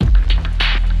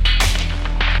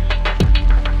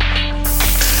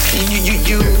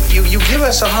You give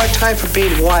us a hard time for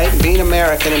being white, being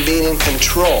American, and being in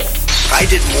control. I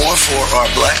did more for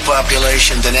our black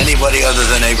population than anybody other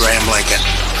than Abraham Lincoln,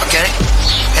 okay?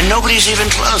 And nobody's even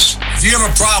close. If you have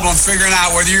a problem figuring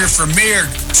out whether you're for me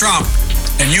or Trump,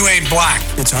 and you ain't black.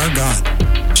 It's our God,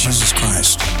 Jesus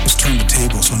Christ, has turned the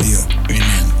tables on you.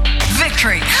 Amen.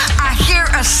 Victory. I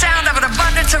hear a sound of an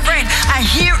abundance of rain. I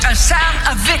hear a sound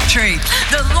of victory.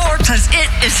 The Lord says it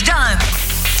is done.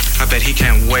 I bet he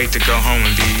can't wait to go home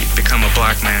and become a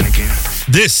black man again.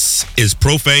 This is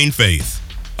Profane Faith,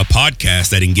 a podcast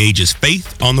that engages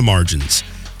faith on the margins.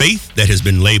 Faith that has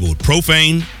been labeled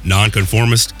profane,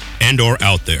 nonconformist, and or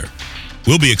out there.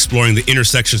 We'll be exploring the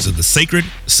intersections of the sacred,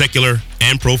 secular,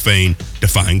 and profane to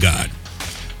find God.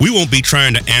 We won't be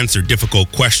trying to answer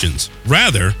difficult questions.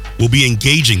 Rather, we'll be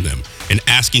engaging them and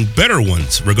asking better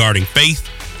ones regarding faith,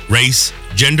 race,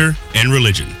 gender, and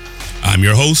religion. I'm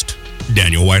your host,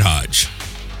 Daniel White Hodge.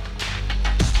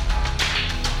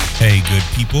 Hey, good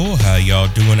people. How y'all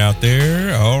doing out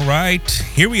there? All right.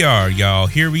 Here we are, y'all.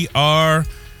 Here we are.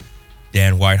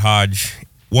 Dan White Hodge.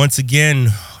 Once again,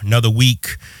 another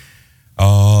week.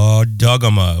 Oh,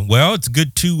 Doggama. Well, it's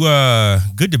good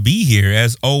to be here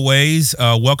as always.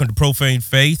 Welcome to Profane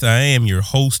Faith. I am your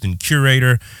host and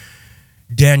curator,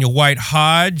 Daniel White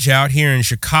Hodge, out here in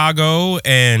Chicago.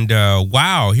 And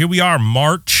wow, here we are,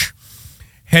 March,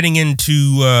 heading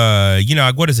into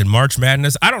what is it, March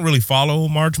Madness? I don't really follow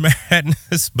March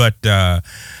Madness, but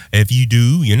if you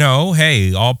do,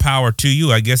 hey, all power to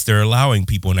you. I guess they're allowing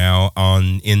people now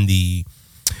in the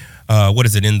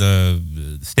in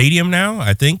the stadium now.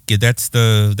 I think that's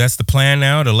the plan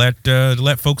now to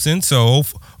let folks in. So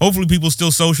hopefully people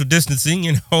still social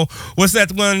distancing. What's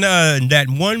that one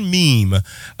meme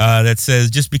that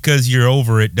says just because you're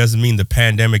over it doesn't mean the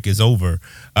pandemic is over.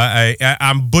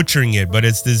 I'm butchering it, but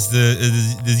it's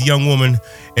this young woman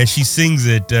and she sings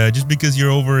it. Just because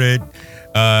you're over it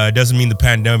doesn't mean the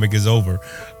pandemic is over.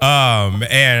 And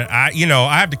I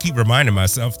have to keep reminding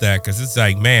myself that, because it's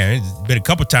like, man, it's been a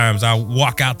couple times I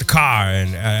walk out the car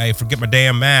and I forget my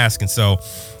damn mask. And so,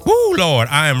 whoo, Lord,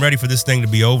 I am ready for this thing to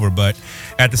be over. But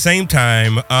at the same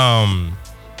time,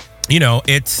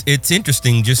 it's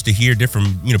interesting just to hear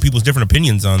different, people's different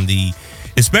opinions on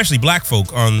especially black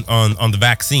folk on the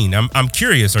vaccine. I'm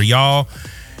curious, are y'all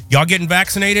getting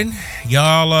vaccinated?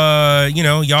 Y'all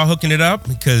hooking it up?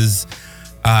 Because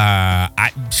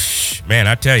I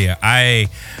tell you, I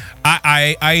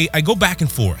go back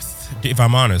and forth, if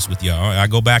I'm honest with y'all. I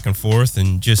go back and forth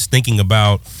and just thinking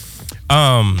about, do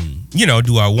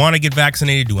I want to get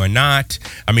vaccinated? Do I not?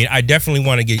 I mean, I definitely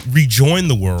want to rejoin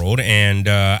the world. And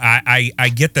I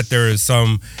get that there is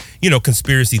some,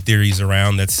 conspiracy theories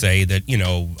around that say that,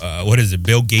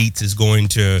 Bill Gates is going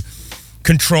to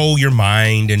control your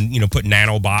mind and put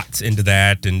nanobots into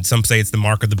that, and some say it's the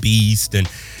mark of the beast, and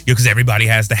because everybody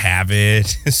has to have it.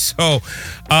 So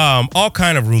all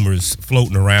kind of rumors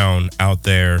floating around out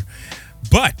there,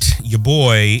 but your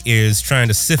boy is trying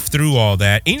to sift through all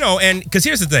that, and because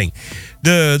here's the thing,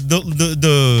 the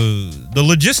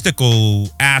logistical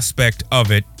aspect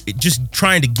of it, just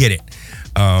trying to get it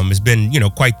has been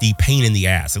quite the pain in the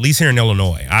ass, at least here in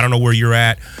Illinois. I don't know where you're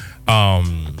at.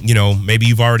 Maybe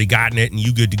you've already gotten it and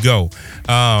you good to go.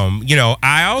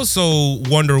 I also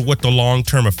wonder what the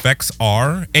long-term effects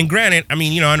are. And granted, I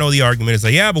mean, I know the argument is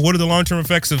like, yeah, but what are the long-term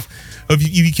effects of if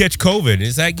you catch COVID?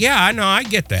 It's like, yeah, I know, I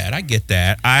get that. I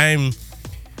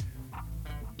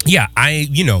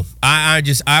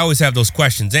always have those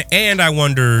questions. And I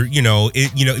wonder,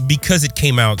 because it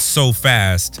came out so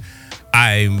fast,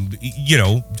 I'm,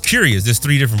 curious. There's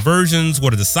 3 different versions.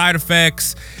 What are the side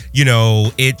effects?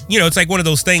 It's like one of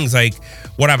those things like,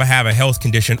 what if I have a health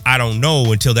condition? I don't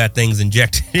know until that thing's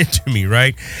injected into me,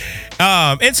 right?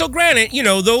 And so granted,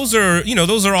 those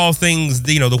are all things,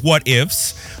 the what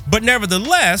ifs, but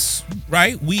nevertheless,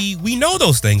 right? We know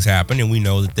those things happen, and we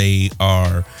know that they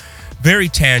are very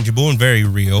tangible and very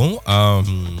real.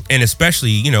 And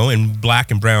especially, in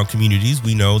black and brown communities,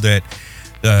 we know that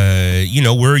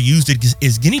we're used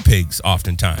as guinea pigs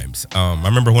oftentimes. I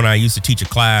remember when I used to teach a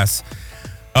class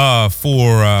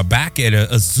for back at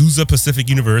Azusa Pacific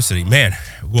University. Man,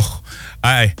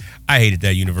 I hated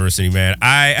that university, man.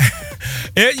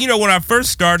 When I first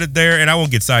started there, and I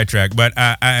won't get sidetracked, but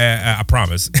I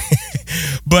promise.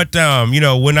 But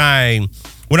when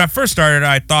when I first started,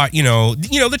 I thought,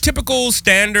 the typical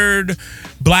standard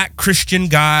black Christian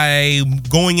guy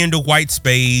going into white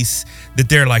space, that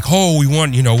they're like, oh, we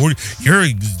want, you're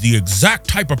the exact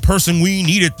type of person we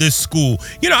need at this school.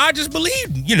 I just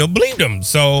believed them.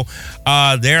 So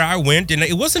there I went, and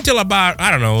it wasn't until about,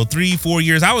 3-4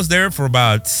 years. I was there for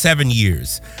about 7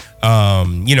 years,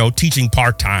 teaching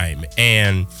part-time.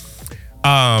 And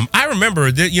I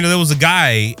remember that, there was a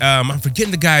guy, I'm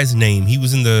forgetting the guy's name. He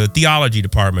was in the theology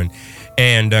department.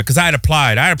 And because I had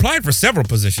applied for several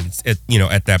positions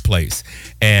at that place,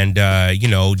 and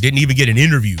didn't even get an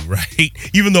interview, right?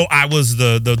 Even though I was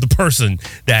the person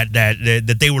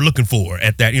that they were looking for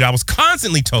at that. I was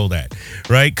constantly told that,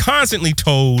 right? Constantly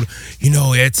told,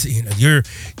 it's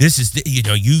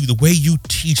the way you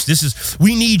teach.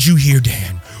 We need you here,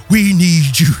 Dan. We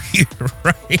need you here,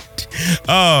 right?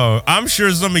 Oh, I'm sure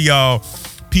some of y'all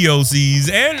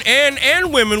POCs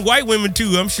and women, white women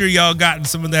too. I'm sure y'all gotten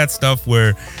some of that stuff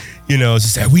where, it's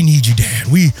just like, we need you,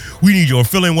 Dan. We need you, or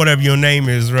fill in whatever your name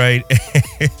is, right?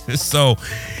 So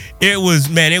it was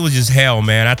just hell,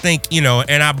 man. I think,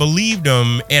 and I believed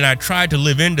them, and I tried to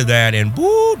live into that, and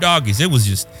woo, doggies, it was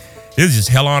just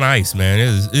hell on ice, man.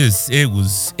 It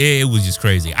was just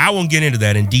crazy. I won't get into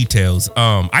that in details.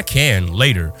 I can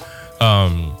later.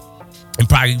 In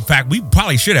fact, we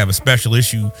probably should have a special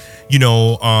issue,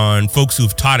 on folks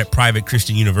who've taught at private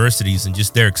Christian universities and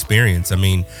just their experience. I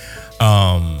mean,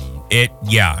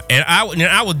 and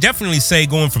I would definitely say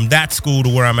going from that school to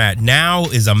where I'm at now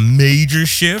is a major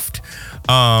shift.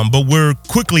 But we're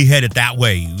quickly headed that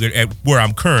way at where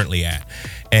I'm currently at.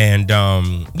 And,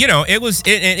 it was,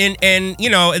 and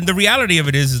the reality of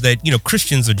it is that,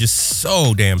 Christians are just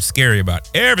so damn scary about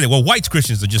everything. Well, white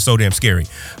Christians are just so damn scary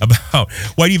about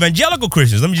white evangelical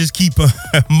Christians. Let me just keep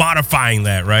modifying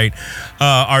that, right?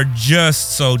 Are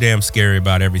just so damn scary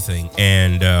about everything.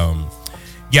 And,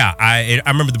 I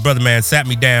remember the brother man sat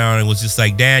me down and was just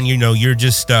like, Dan, you're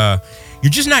just not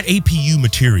APU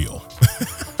material.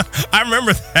 I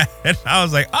remember that, and I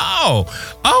was like, oh,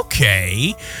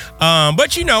 okay.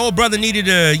 But a brother needed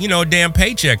a damn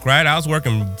paycheck, right? I was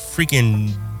working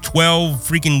freaking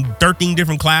 13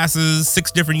 different classes,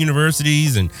 6 different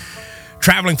universities, and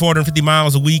traveling 450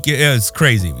 miles a week. It's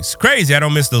crazy. It's crazy. I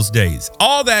don't miss those days.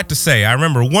 All that to say, I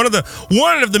remember one of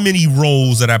the many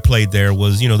roles that I played there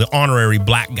was, the honorary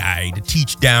black guy to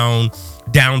teach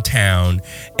downtown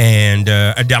and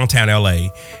downtown LA,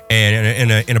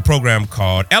 and in a program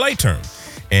called LA Term.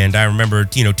 And I remember,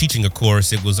 teaching a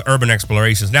course. It was urban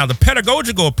explorations. Now, the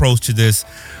pedagogical approach to this,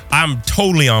 I'm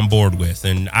totally on board with,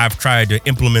 and I've tried to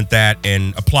implement that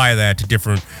and apply that to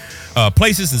different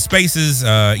places and spaces,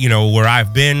 where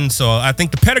I've been. So I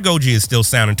think the pedagogy is still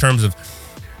sound in terms of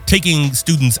taking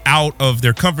students out of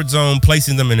their comfort zone,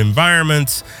 placing them in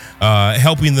environments,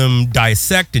 helping them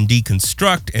dissect and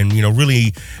deconstruct and,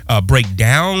 really break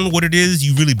down what it is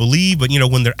you really believe. But,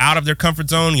 when they're out of their comfort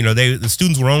zone, the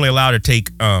students were only allowed to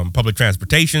take public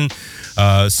transportation.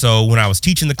 So when I was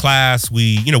teaching the class,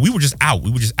 we were just out.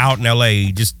 We were just out in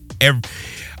LA.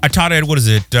 I taught it,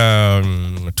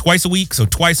 twice a week. So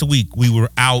twice a week we were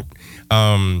out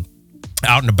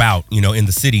and about, in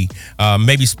the city,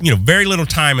 maybe, very little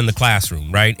time in the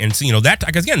classroom. Right. And so,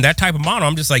 that type of model,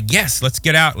 I'm just like, yes, let's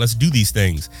get out. Let's do these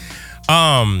things.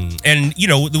 And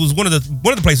there was one of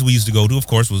the places we used to go to, of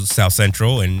course, was South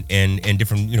Central and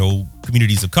different,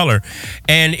 communities of color.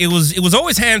 And it was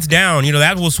always hands down,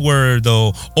 that was where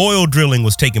the oil drilling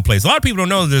was taking place. A lot of people don't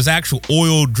know that there's actual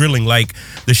oil drilling, like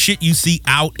the shit you see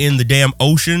out in the damn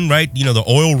ocean, right? The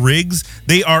oil rigs,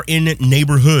 they are in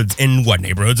neighborhoods. And what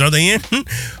neighborhoods are they in?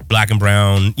 Black and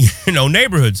brown,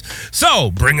 neighborhoods.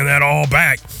 So bringing that all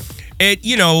back.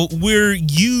 We're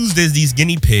used as these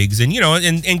guinea pigs,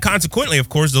 and consequently, of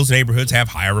course, those neighborhoods have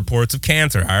higher reports of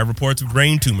cancer, higher reports of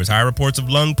brain tumors, higher reports of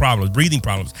lung problems, breathing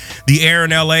problems. The air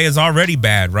in LA is already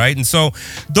bad, right? And so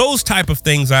those type of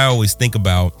things I always think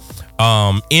about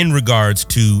in regards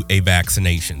to a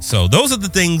vaccination. So those are the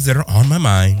things that are on my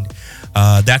mind.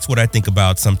 That's what I think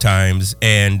about sometimes,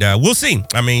 and we'll see.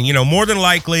 I mean, more than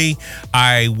likely,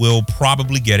 I will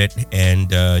probably get it and,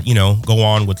 go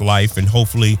on with life, and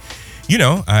hopefully,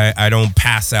 I don't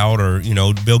pass out, or,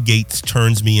 Bill Gates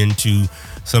turns me into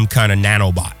some kind of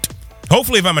nanobot.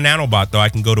 Hopefully, if I'm a nanobot, though, I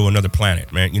can go to another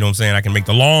planet, man. You know what I'm saying? I can make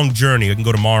the long journey. I can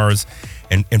go to Mars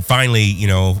and finally,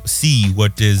 see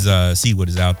what is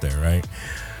out there, right?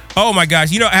 Oh my gosh!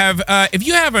 If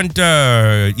you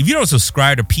don't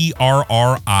subscribe to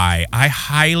PRRI, I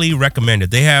highly recommend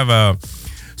it. They have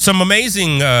some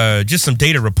amazing, just some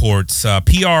data reports.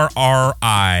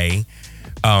 PRRI.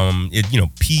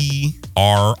 PRRI.org.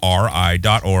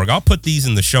 I'll put these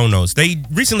in the show notes. They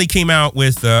recently came out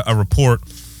with a report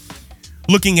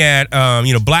looking at,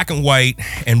 black and white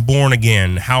and born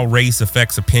again, how race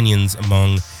affects opinions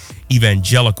among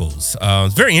evangelicals.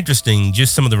 It's very interesting,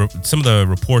 just some of the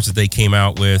reports that they came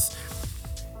out with,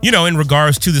 in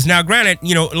regards to this. Now, granted,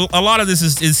 a lot of this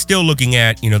is still looking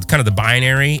at, kind of the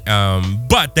binary,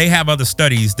 but they have other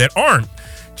studies that aren't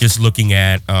just looking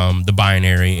at the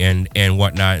binary and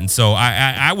whatnot. And so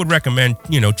I would recommend,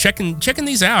 checking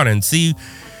these out and seeing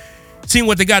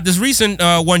what they got. This recent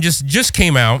one just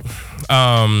came out,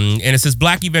 and it says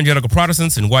Black evangelical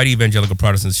Protestants and white evangelical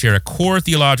Protestants share a core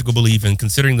theological belief in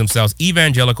considering themselves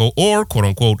evangelical or quote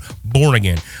unquote born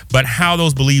again, but how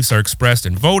those beliefs are expressed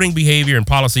in voting behavior and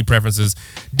policy preferences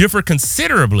differ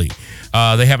considerably.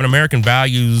 They have an American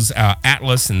Values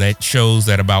Atlas, and that shows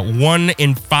that about 1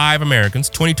 in 5 Americans,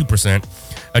 22%,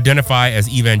 identify as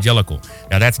evangelical.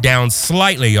 Now that's down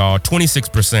slightly, y'all,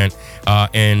 26%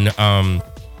 in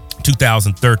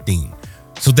 2013.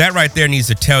 So that right there needs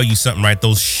to tell you something, right?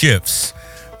 Those shifts.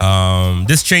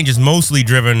 This change is mostly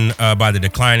driven by the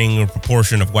declining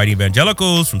proportion of white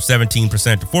evangelicals from 17%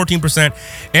 to 14%,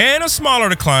 and a smaller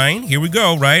decline, here we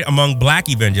go, right, among black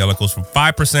evangelicals from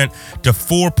 5% to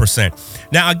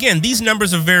 4%. Now, again, these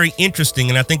numbers are very interesting,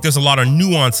 and I think there's a lot of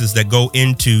nuances that go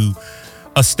into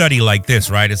a study like this,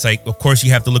 right? It's like, of course,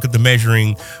 you have to look at the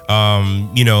measuring,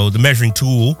 the measuring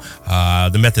tool,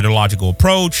 the methodological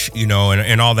approach,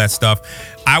 and all that stuff.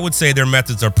 I would say their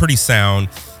methods are pretty sound.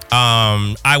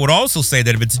 I would also say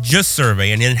that if it's just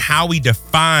survey and then how we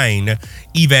define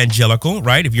evangelical,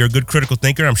 right? If you're a good critical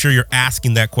thinker, I'm sure you're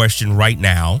asking that question right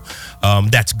now.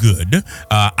 That's good.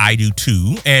 I do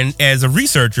too. And as a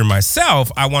researcher myself,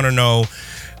 I want to know,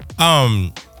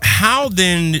 how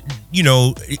then,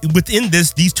 within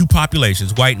these two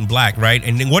populations, white and black, right?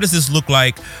 And then what does this look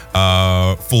like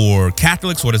for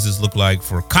Catholics? What does this look like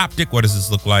for Coptic? What does this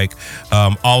look like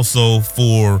also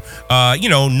for,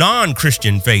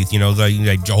 non-Christian faith,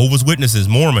 like Jehovah's Witnesses,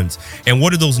 Mormons? And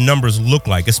what do those numbers look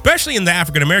like? Especially in the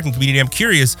African-American community, I'm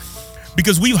curious,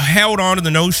 because we've held on to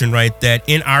the notion, right, that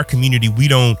in our community we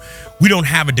don't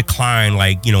have a decline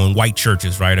like, in white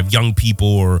churches, right, of young people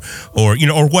or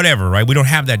whatever, right? We don't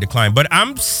have that decline. But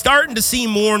I'm starting to see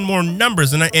more and more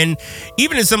numbers, and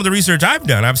even in some of the research I've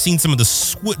done, I've seen some of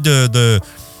the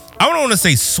I don't want to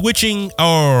say switching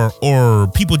or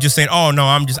people just saying, oh no,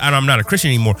 I'm not a Christian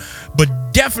anymore,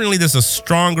 but definitely there's a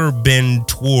stronger bend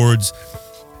towards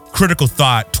critical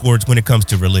thought towards when it comes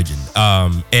to religion,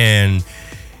 and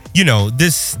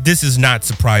this is not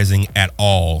surprising at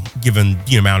all, given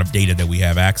the amount of data that we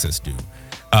have access to.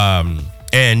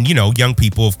 And young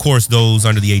people, of course, those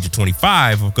under the age of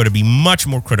 25 are going to be much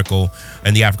more critical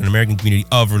in the African-American community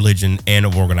of religion and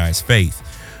of organized faith.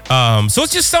 So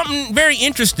it's just something very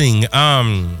interesting.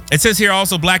 It says here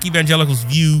also black evangelicals'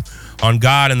 view on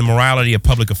God and the morality of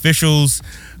public officials.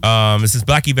 It says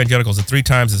black evangelicals are 3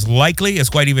 times as likely as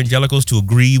white evangelicals to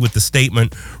agree with the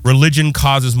statement, religion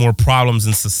causes more problems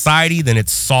in society than it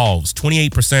solves,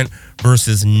 28%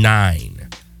 versus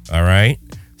 9%. All right.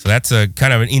 So that's a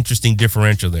kind of an interesting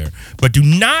differential there, but do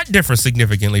not differ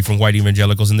significantly from white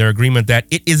evangelicals in their agreement that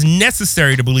it is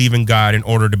necessary to believe in God in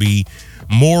order to be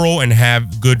moral and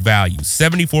have good values,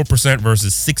 74%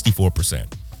 versus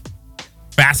 64%.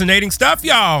 Fascinating stuff,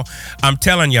 y'all. I'm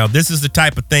telling y'all, this is the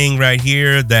type of thing right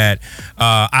here that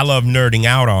I love nerding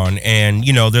out on. And,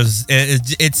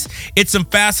 it's some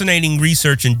fascinating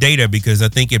research and data, because I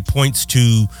think it points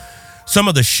to some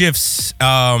of the shifts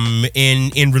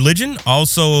in religion.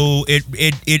 Also,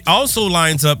 it also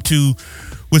lines up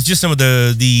with just some of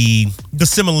the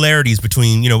similarities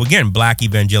between, again, black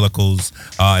evangelicals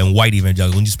and white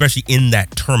evangelicals, especially in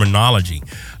that terminology.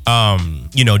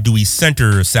 Do we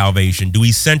center salvation? Do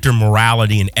we center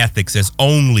morality and ethics as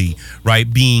only, right,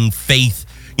 being faith,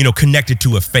 connected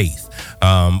to a faith?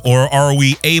 Or are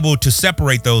we able to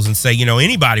separate those and say,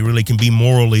 anybody really can be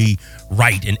morally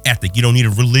right and ethic? You don't need a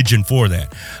religion for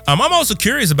that. I'm also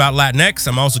curious about Latinx.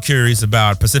 I'm also curious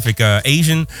about Pacific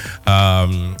Asian.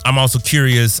 I'm also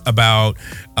curious about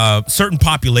certain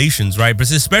populations, right? But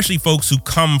especially folks who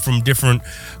come from different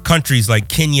countries like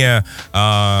Kenya,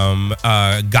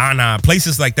 Ghana,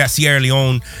 places like that, Sierra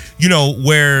Leone,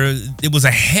 where it was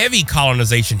a heavy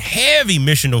colonization, heavy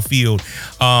missional field.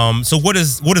 So what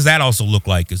does that also look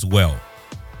like as well?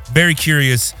 Very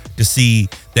curious to see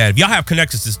that. If y'all have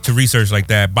connections to research like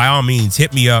that, by all means,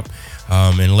 hit me up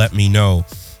and let me know.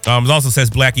 It also says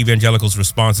Black evangelicals'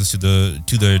 responses to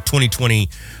the 2020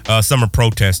 summer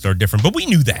protests are different, but we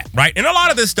knew that, right? And a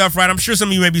lot of this stuff, right? I'm sure some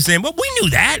of you may be saying, "Well, we knew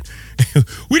that.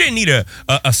 We didn't need a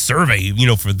survey,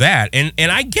 for that." And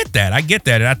I get that.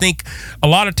 And I think a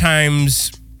lot of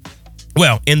times,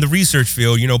 well, in the research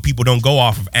field, people don't go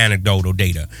off of anecdotal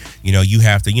data. You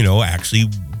have to, actually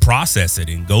process it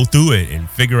and go through it and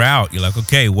figure out. You're like,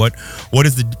 okay, what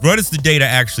is the data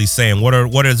actually saying?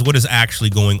 What is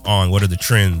actually going on? What are the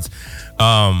trends?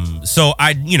 So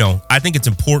I think it's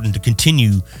important to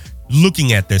continue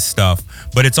looking at this stuff,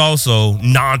 but it's also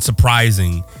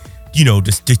non-surprising,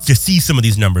 to see some of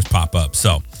these numbers pop up.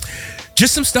 So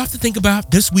just some stuff to think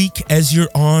about this week as you're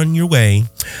on your way.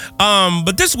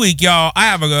 But this week, y'all, I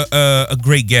have a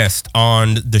great guest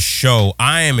on the show.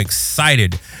 I am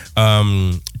excited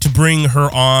to bring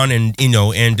her on and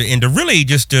to really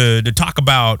just to talk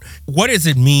about what does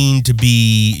it mean to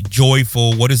be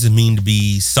joyful? What does it mean to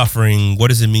be suffering? What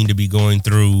does it mean to be going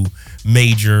through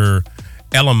major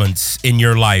elements in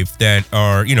your life that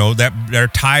are, that are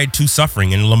tied to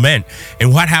suffering and lament,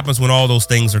 and what happens when all those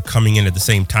things are coming in at the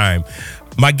same time.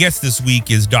 My guest this week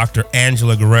is Dr.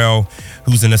 Angela Gurel,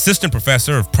 who's an assistant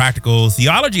professor of practical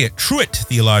theology at Truett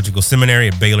Theological Seminary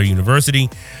at Baylor University.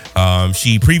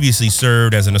 She previously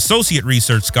served as an associate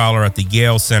research scholar at the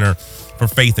Yale Center for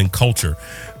Faith and Culture.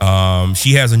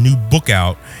 She has a new book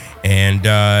out,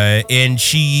 and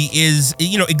she is,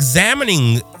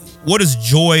 examining what does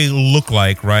joy look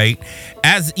like, right?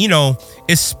 As,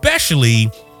 especially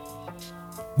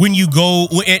when you go,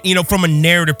 from a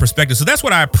narrative perspective. So that's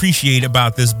what I appreciate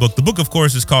about this book. The book, of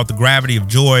course, is called The Gravity of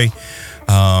Joy.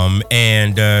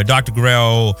 And Dr.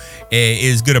 Gurel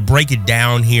is going to break it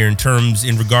down here in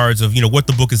regards of, what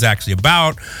the book is actually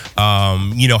about,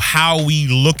 how we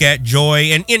look at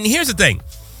joy. And here's the thing.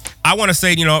 I want to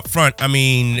say, up front,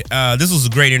 this was a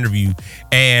great interview.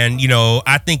 And,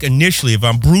 I think initially, if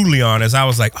I'm brutally honest, I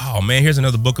was like, oh, man, here's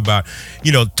another book about,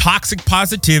 toxic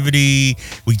positivity.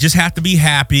 We just have to be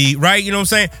happy, right? You know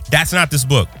what I'm saying? That's not this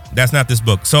book.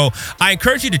 So I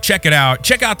encourage you to check it out.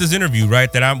 Check out this interview,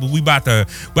 right? That we about to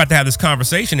have this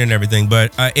conversation and everything.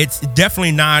 But it's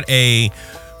definitely not a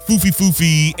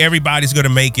foofy, everybody's gonna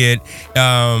make it.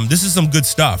 This is some good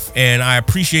stuff, and I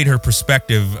appreciate her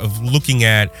perspective of looking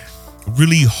at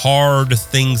really hard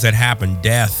things that happen: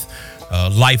 death,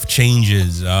 life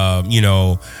changes,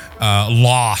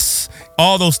 loss.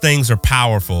 All those things are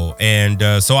powerful,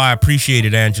 and so I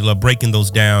appreciated Angela breaking those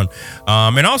down,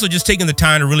 and also just taking the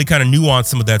time to really kind of nuance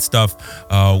some of that stuff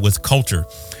with culture.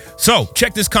 So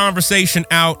check this conversation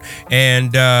out,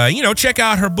 and check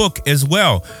out her book as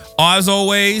well. As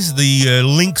always, the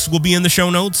links will be in the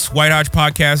show notes,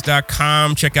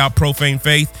 whitehodgepodcast.com. Check out Profane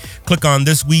Faith. Click on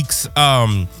this week's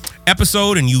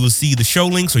episode, and you will see the show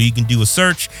links, or you can do a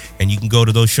search, and you can go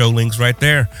to those show links right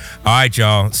there. All right,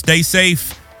 y'all. Stay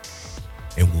safe,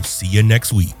 and we'll see you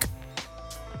next week.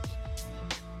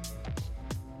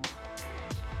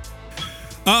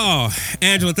 Oh,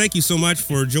 Angela, thank you so much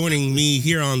for joining me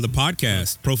here on the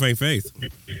podcast, Profane Faith.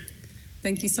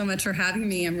 Thank you so much for having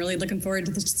me. I'm really looking forward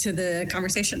to the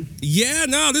conversation. Yeah,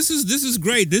 no, this is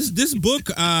great. This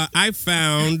book I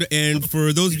found, and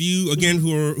for those of you again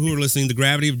who are listening, The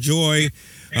Gravity of Joy.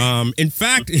 In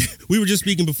fact, we were just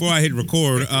speaking before I hit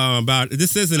record about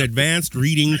this says an advanced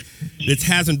reading that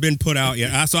hasn't been put out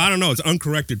yet. So I don't know. It's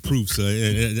uncorrected proof. So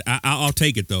I'll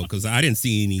take it though, because I didn't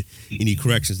see any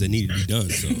corrections that needed to be done.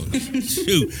 So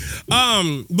shoot.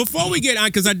 Before we get on,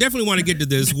 because I definitely want to get to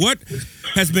this. What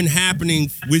has been happening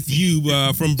with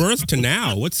you from birth to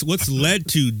now? What's led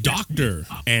to Dr.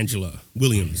 Angela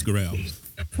Williams Gurel?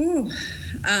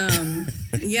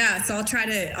 Yeah, so I'll try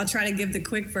to give the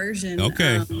quick version.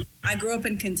 Okay. I grew up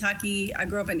in Kentucky. I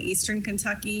grew up in Eastern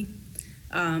Kentucky.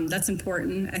 That's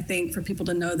important, I think, for people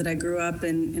to know that I grew up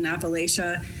in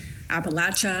Appalachia,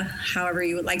 however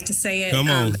you would like to say it. Come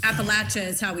on. Appalachia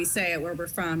is how we say it where we're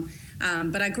from.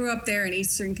 But I grew up there in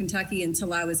Eastern Kentucky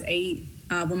until I was 8.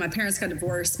 When my parents got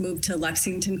divorced, moved to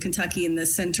Lexington, Kentucky, in the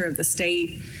center of the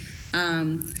state.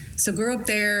 So grew up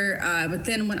there, but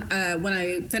then when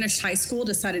I finished high school,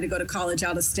 decided to go to college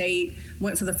out of state.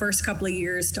 Went for the first couple of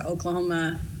years to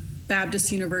Oklahoma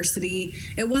Baptist University.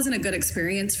 It wasn't a good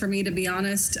experience for me, to be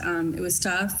honest. It was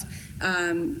tough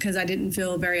because I didn't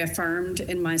feel very affirmed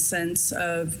in my sense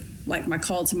of like my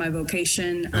call to my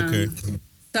vocation. Okay.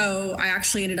 So I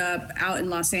actually ended up out in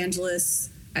Los Angeles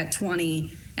at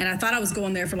 20. And I thought I was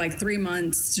going there for like 3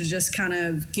 months to just kind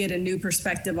of get a new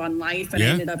perspective on life. And I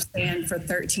ended up staying for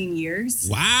 13 years.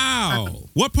 Wow.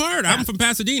 What part? I'm from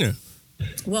Pasadena.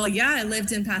 Well, yeah, I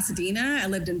lived in Pasadena. I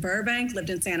lived in Burbank, lived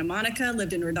in Santa Monica,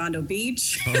 lived in Redondo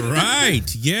Beach. All right.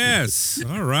 Yes.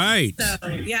 All right. So,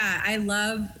 yeah, I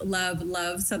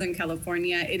love Southern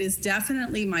California. It is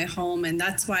definitely my home. And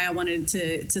that's why I wanted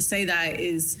to say that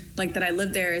is like that I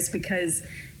live there is because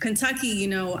Kentucky, you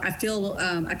know, I feel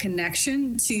a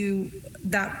connection to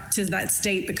that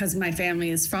state because my family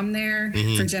is from there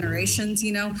for generations,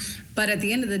 you know. But at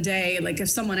the end of the day, like if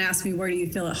someone asked me, where do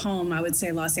you feel at home? I would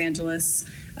say Los Angeles,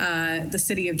 the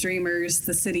city of dreamers,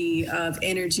 the city of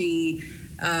energy,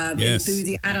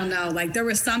 enthusiasm. I don't know. Like there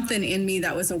was something in me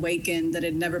that was awakened that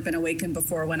had never been awakened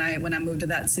before when I moved to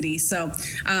that city. So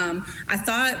I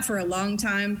thought for a long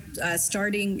time,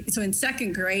 so in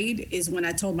second grade is when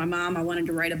I told my mom I wanted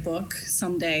to write a book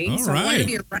someday. All so right.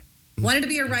 I wanted to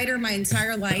be a writer my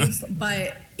entire life,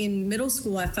 but in middle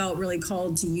school, I felt really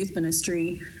called to youth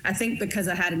ministry. I think because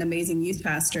I had an amazing youth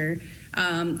pastor.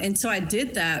 And so I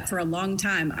did that for a long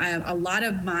time.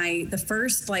 The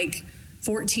first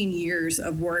 14 years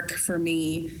of work for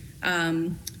me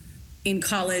in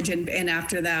college and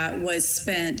after that was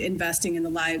spent investing in the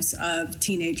lives of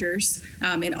teenagers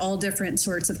in all different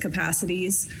sorts of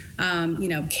capacities,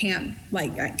 at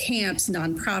camps,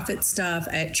 nonprofit stuff,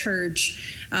 at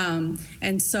church.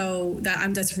 And so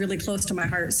that's really close to my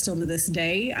heart still to this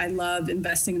day. I love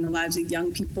investing in the lives of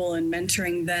young people and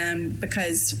mentoring them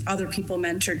because other people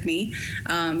mentored me.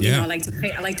 I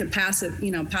like to pass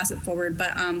it forward.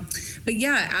 But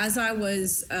yeah, as I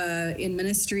was in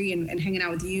ministry and hanging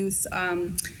out with youth,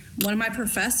 one of my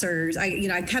professors, I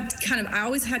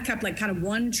always had kept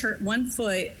one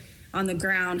foot on the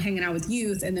ground hanging out with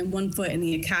youth and then 1 foot in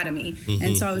the academy.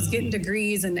 And so I was getting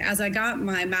degrees. And as I got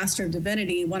my Master of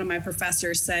Divinity, one of my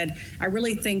professors said, I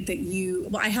really think that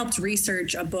I helped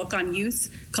research a book on youth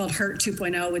called Hurt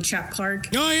 2.0 with Chap Clark.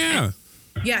 Oh,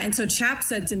 yeah. And so Chap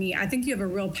said to me, I think you have a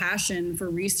real passion for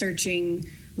researching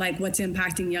what's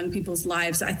impacting young people's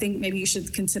lives. I think maybe you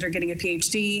should consider getting a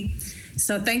PhD.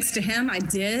 So thanks to him, I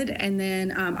did. And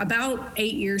then about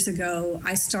 8 years ago,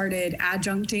 I started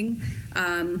adjuncting.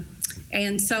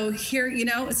 And so here,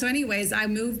 so anyways, I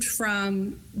moved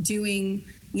from doing,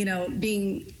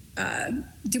 being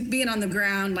on the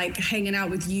ground, hanging out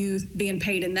with youth, being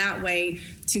paid in that way,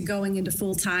 to going into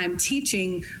full-time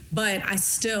teaching. But I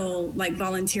still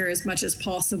volunteer as much as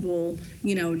possible,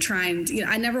 trying to,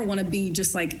 I never want to be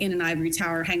just in an ivory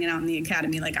tower hanging out in the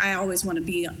academy. I always want to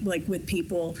be with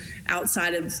people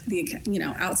outside of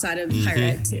higher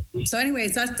ed too. So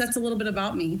anyways, that's a little bit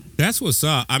about me. That's what's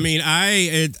up. I mean,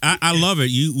 I love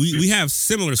it. We have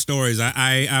similar stories.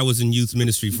 I was in youth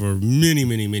ministry for many,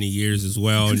 many, many years as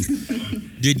well, and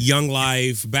did Young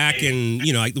Life back in,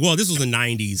 this was the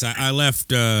 90s. I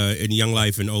left in Young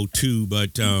Life in 2002,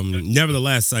 but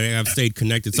nevertheless, I have stayed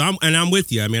connected. So I'm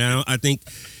with you. I mean, I think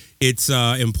it's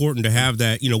important to have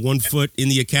that, 1 foot in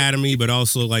the academy, but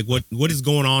also what is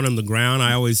going on the ground.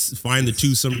 I always find the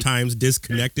two sometimes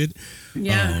disconnected.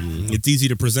 Yeah. It's easy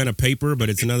to present a paper, but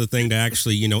it's another thing to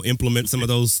actually, implement some of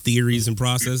those theories and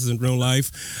processes in real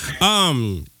life.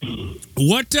 Well,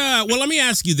 let me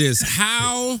ask you this.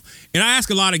 And I ask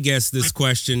a lot of guests this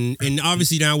question, and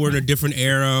obviously now we're in a different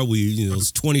era.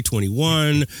 It's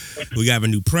 2021. We have a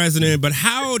new president, but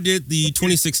how did the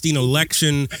 2016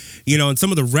 election, and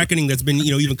some of the reckoning that's been,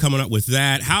 even coming up with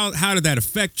that, how did that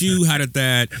affect you? How did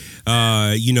that,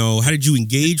 how did you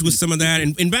engage with some of that?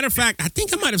 And matter of fact, I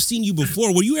think I might have seen you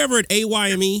before. Were you ever at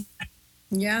AYME?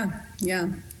 Yeah.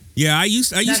 Yeah, I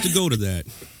used to go to that.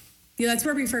 Yeah, that's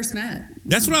where we first met.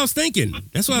 That's what I was thinking.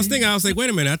 I was like, wait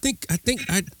a minute. I think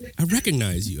I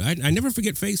recognize you. I never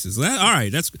forget faces. All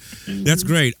right, that's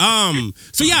great.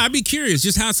 So yeah, I'd be curious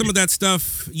just how some of that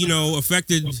stuff,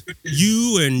 affected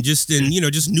you and just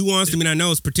nuanced. I mean, I know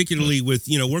it's particularly with,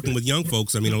 working with young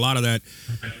folks. I mean, a lot of that,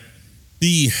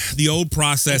 the old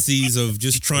processes of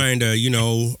just trying to,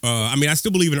 I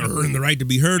still believe in earning the right to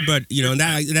be heard, but, and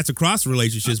that's across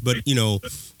relationships. But,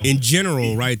 in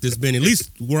general, right, there's been, at least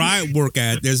where I work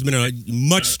at, there's been a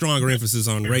much stronger emphasis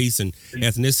on race and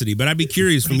ethnicity. But I'd be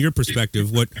curious from your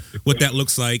perspective what that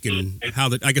looks like and how,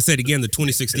 like I said, again, the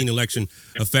 2016 election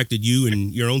affected you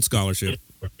and your own scholarship.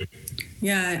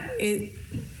 Yeah,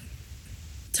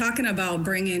 talking about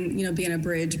being a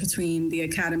bridge between the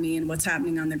academy and what's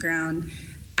happening on the ground.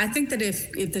 I think that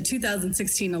if the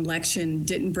 2016 election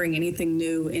didn't bring anything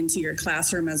new into your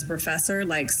classroom as a professor,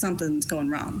 something's going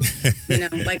wrong.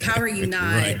 How are you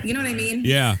not, right. You know what I mean?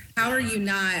 Yeah. How are you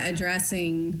not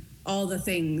addressing all the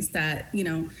things that,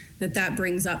 that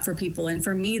brings up for people. And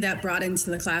for me, that brought into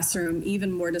the classroom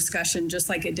even more discussion, just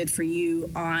like it did for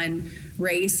you, on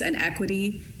race and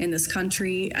equity in this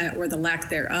country, or the lack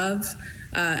thereof.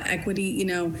 Equity,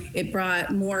 it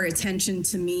brought more attention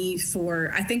to me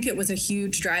I think it was a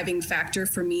huge driving factor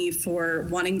for me for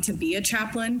wanting to be a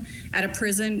chaplain at a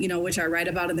prison, which I write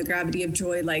about in The Gravity of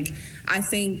Joy. Like, I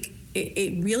think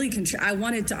it really I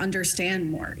wanted to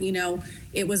understand more.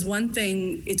 It's one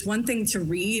thing to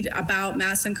read about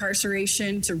mass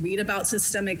incarceration, to read about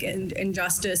systemic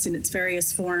injustice in its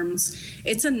various forms.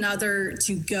 It's another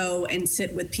to go and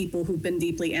sit with people who've been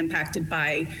deeply impacted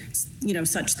by,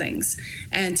 such things,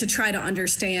 and to try to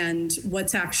understand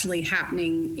what's actually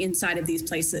happening inside of these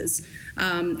places.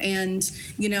 And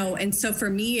so for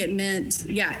me, it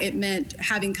meant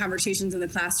having conversations in the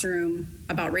classroom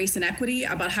about race and equity,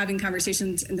 about having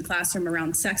conversations in the classroom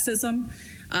around sexism.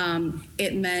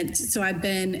 It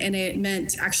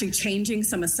meant actually changing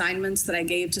some assignments that I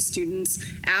gave to students,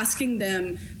 asking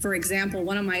them, for example,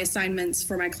 one of my assignments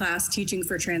for my class, Teaching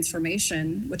for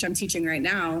Transformation, which I'm teaching right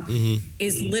now,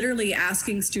 is literally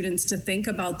asking students to think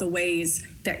about the ways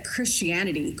that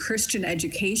Christian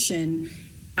education,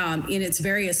 in its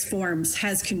various forms,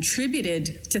 has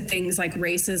contributed to things like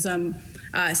racism,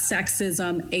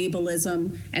 sexism,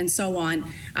 ableism, and so on.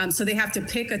 So they have to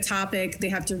pick a topic, they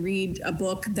have to read a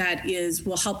book that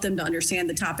will help them to understand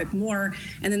the topic more,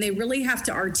 and then they really have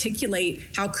to articulate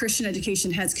how Christian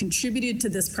education has contributed to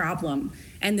this problem,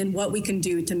 and then what we can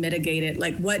do to mitigate it.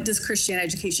 Like, what does Christian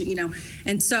education,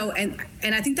 and so, and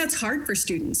I think that's hard for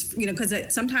students, because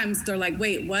sometimes they're like,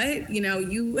 wait, what?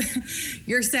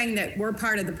 You're saying that we're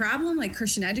part of the problem, like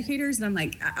Christian educators? And I'm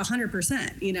like,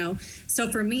 100%, So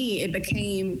for me, it became,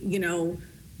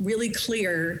 really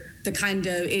clear the kind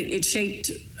of, it shaped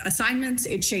assignments,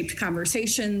 it shaped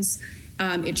conversations,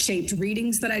 it shaped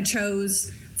readings that I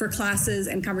chose for classes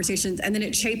and conversations, and then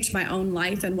it shaped my own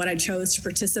life and what I chose to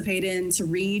participate in, to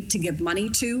read, to give money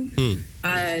to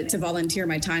volunteer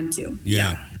my time to.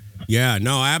 Yeah,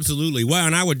 no, absolutely. Well,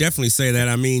 and I would definitely say that.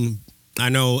 I mean, I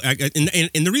know, and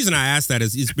the reason I asked that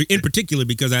is in particular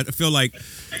because I feel like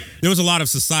there was a lot of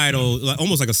societal,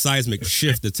 almost like a seismic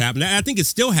shift that's happening. I think it's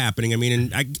still happening. I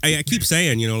mean, and I keep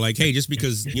saying, hey, just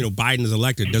because, Biden is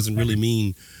elected doesn't really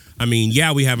mean,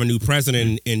 we have a new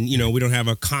president and, we don't have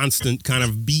a constant kind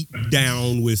of beat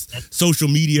down with social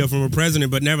media from a president,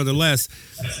 but nevertheless,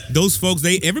 those folks,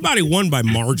 everybody won by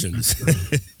margins,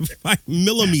 by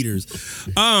millimeters.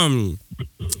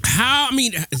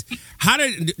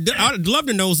 I'd love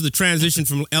to know the transition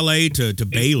from LA to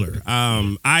Baylor.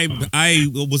 I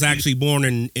was actually born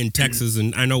in Texas,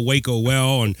 and I know Waco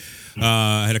well, and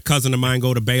I had a cousin of mine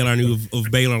go to Baylor. I knew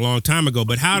of Baylor a long time ago,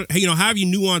 but how have you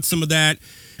nuanced some of that,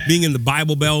 being in the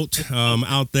Bible Belt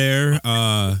out there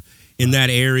in that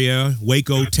area,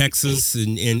 Waco, Texas,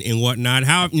 and whatnot?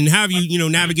 How have you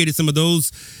navigated some of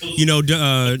those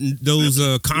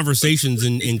conversations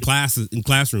in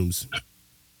classrooms?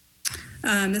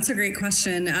 That's a great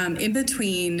question. In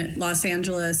between Los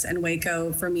Angeles and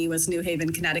Waco, for me, was New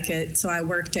Haven, Connecticut. So I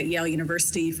worked at Yale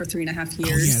University for 3.5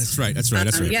 years. Oh, yeah, that's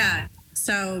right. Yeah.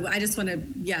 So I just want to,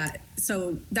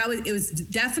 so it was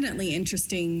definitely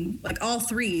interesting. Like, all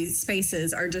three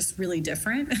spaces are just really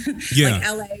different. Yeah.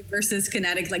 Like LA versus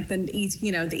Connecticut, like the East,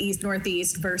 the East,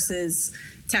 Northeast versus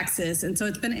Texas. And so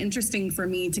it's been interesting for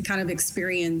me to kind of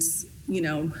experience,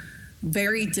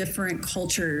 very different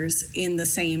cultures in the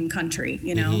same country,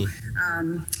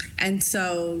 and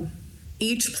so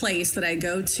each place that I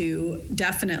go to,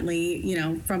 definitely,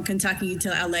 from Kentucky to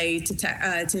LA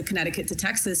to Connecticut to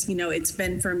Texas, it's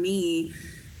been for me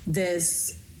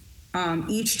this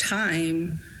each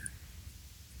time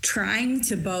trying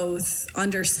to both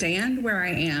understand where I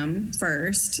am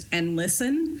first and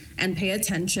listen and pay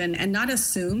attention and not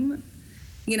assume.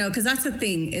 Because that's the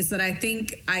thing, is that I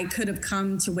think I could have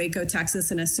come to Waco,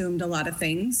 Texas, and assumed a lot of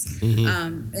things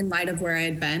in light of where I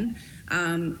had been.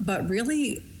 But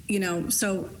really,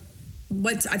 so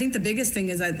I think the biggest thing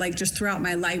is just throughout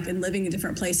my life and living in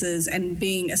different places and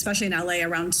being, especially in LA,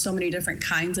 around so many different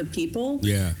kinds of people.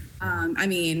 Yeah.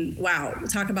 Wow,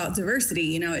 talk about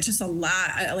diversity, it's just a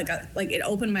lot, like it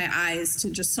opened my eyes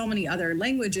to just so many other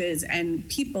languages and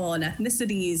people and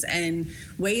ethnicities and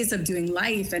ways of doing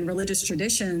life and religious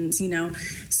traditions,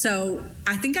 So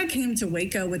I think I came to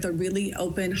Waco with a really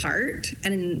open heart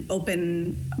and an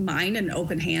open mind and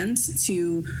open hands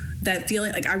to that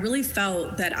feeling. Like, I really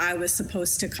felt that I was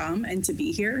supposed to come and to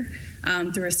be here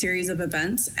through a series of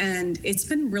events. And it's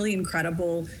been really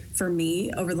incredible for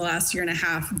me over the last year and a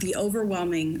half, the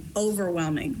overwhelming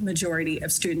majority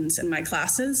of students in my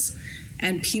classes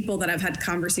and people that I've had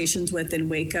conversations with in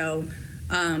Waco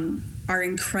are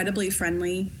incredibly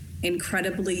friendly,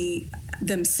 incredibly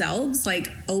themselves,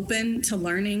 like open to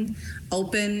learning,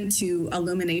 open to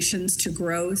illuminations, to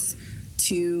growth,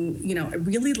 to,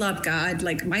 really love God.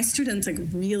 Like my students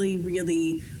really,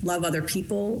 really love other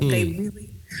people. They really,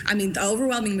 the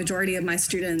overwhelming majority of my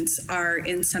students are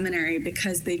in seminary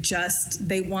because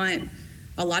they want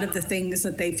a lot of the things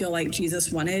that they feel like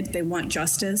Jesus wanted. They want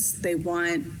justice. They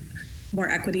want more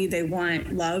equity. They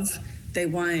want love. They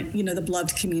want, the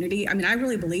beloved community. I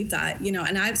really believe that,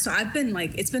 and I've been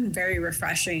it's been very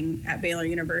refreshing at Baylor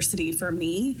University for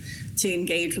me to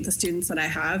engage with the students that I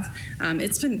have.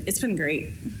 It's been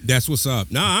great. That's what's up.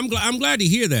 No, I'm glad to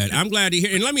hear that. I'm glad to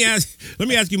hear. And let me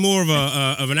ask you more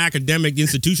of an academic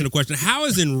institutional question. How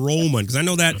is enrollment? Because I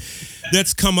know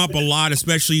that's come up a lot,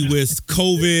 especially with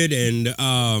COVID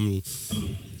and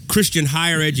Christian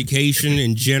higher education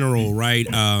in general, right?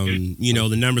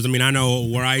 The numbers. I know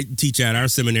where I teach at, our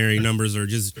seminary numbers are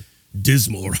just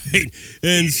dismal, right?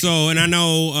 And I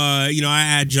know,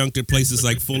 I adjunct at places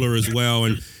like Fuller as well,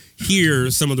 and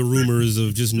hear some of the rumors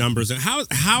of just numbers. And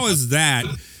how is that?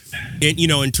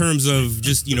 In terms of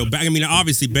just,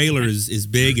 obviously Baylor is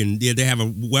big and they have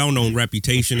a well-known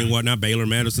reputation and whatnot, Baylor,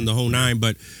 Madison, the whole nine,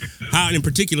 but how in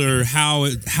particular, how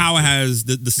has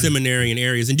the seminary and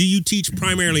areas, and do you teach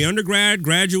primarily undergrad,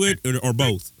 graduate, or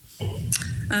both?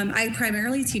 I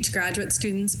primarily teach graduate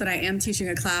students, but I am teaching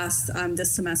a class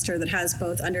this semester that has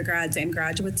both undergrads and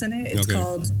graduates in it. It's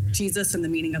called Jesus and the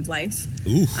Meaning of Life.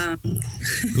 Ooh.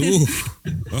 Ooh.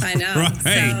 I know. Right.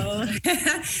 So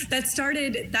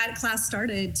that class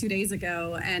started 2 days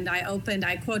ago, and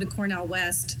I quoted Cornel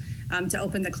West to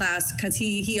open the class, because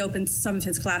he opened some of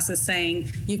his classes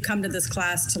saying, "You've come to this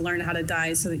class to learn how to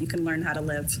die so that you can learn how to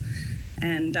live."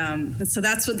 And so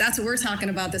that's what we're talking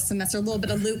about this semester. A little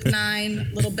bit of Luke 9,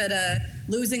 a little bit of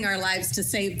losing our lives to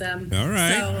save them. All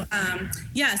right.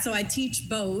 So, so I teach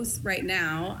both right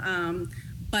now.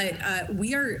 But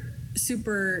we are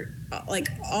super,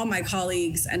 all my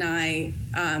colleagues and I,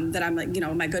 that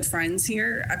I'm my good friends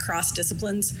here across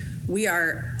disciplines, we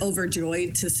are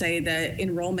overjoyed to say that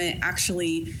enrollment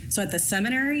actually, so at the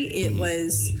seminary, it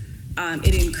was,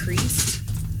 it increased.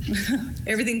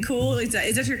 Everything cool? Is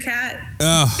that your cat?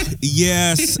 Oh,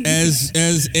 yes. As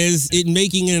it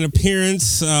making an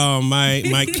appearance,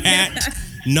 my cat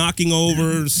knocking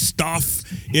over stuff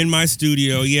in my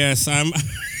studio. Yes, I'm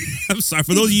sorry.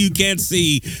 For those of you who can't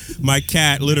see, my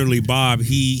cat, literally Bob,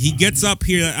 he gets up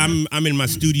here. I'm in my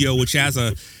studio, which has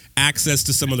access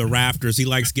to some of the rafters. He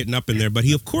likes getting up in there, but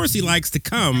he likes to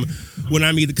come when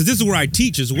I'm either, because this is where I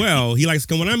teach as well. He likes to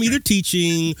come when I'm either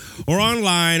teaching or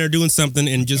online or doing something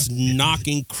and just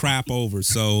knocking crap over.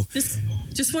 So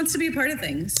just wants to be a part of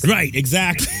things. Right,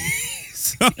 exactly.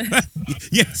 So,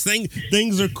 yes,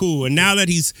 things are cool. And now that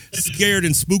he's scared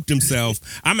and spooked himself,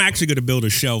 I'm actually going to build a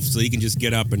shelf so he can just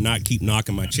get up and not keep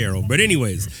knocking my chair over. But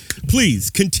anyways, please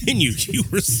continue. You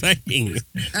were saying.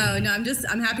 Oh, no,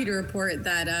 I'm happy to report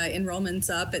that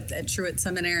enrollment's up at Truett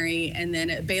Seminary, and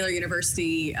then at Baylor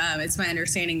University, it's my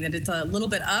understanding that it's a little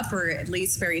bit up, or at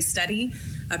least very steady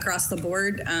across the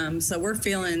board. So we're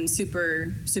feeling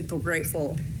super, super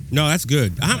grateful. No, that's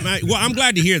good. I'm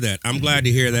glad to hear that.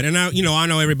 And I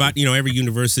know everybody, every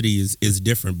university is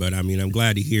different, but I'm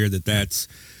glad to hear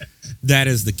that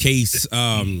is the case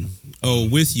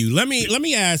with you. Let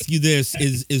me ask you this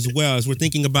as well, as we're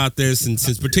thinking about this, and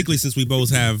particularly since we both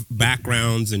have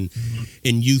backgrounds in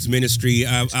youth ministry.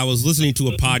 I was listening to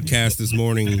a podcast this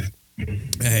morning,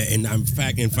 and I'm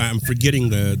forgetting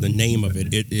the name of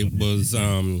it. It was.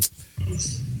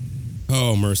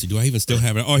 Oh, mercy. Do I even still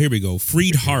have it? Oh, here we go.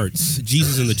 Freed Hearts,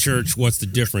 Jesus in the Church, What's the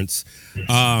Difference?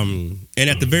 And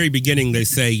at the very beginning, they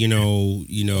say,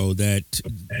 that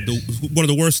one of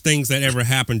the worst things that ever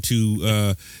happened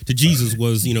to Jesus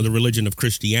was, the religion of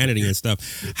Christianity and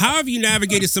stuff. How have you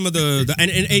navigated some of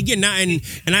and again, and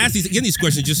I ask these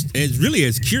questions just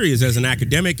as curious as an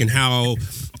academic, and how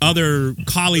other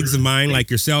colleagues of mine like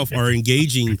yourself are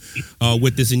engaging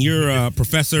with this. And you're a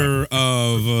professor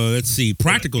of,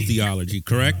 practical theology,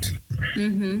 correct?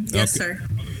 Mm-hmm. Yes, okay. Sir.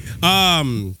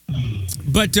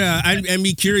 But I'd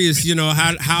be curious,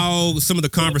 how some of the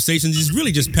conversations is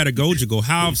really just pedagogical.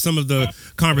 How some of the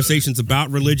conversations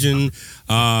about religion.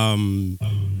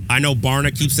 I know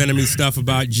Barna keeps sending me stuff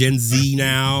about Gen Z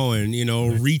now, and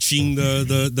reaching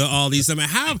the all these.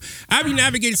 How have you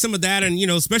navigated some of that, and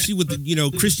especially with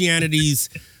Christianity's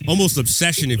almost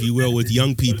obsession, if you will, with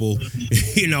young people,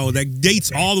 that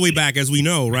dates all the way back, as we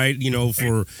know, right?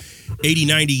 For 80,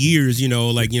 90 years,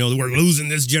 we're losing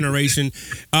this generation,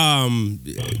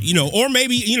 or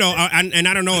maybe, and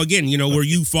I don't know, again, where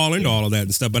you fall into all of that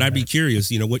and stuff, but I'd be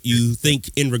curious, what you think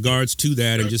in regards to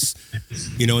that, and just,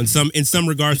 in some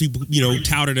regards, people,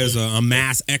 tout it as a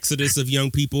mass exodus of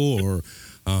young people, or,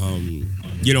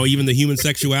 even the human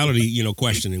sexuality,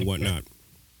 question and whatnot.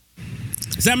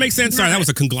 Does that make sense? Sorry, that was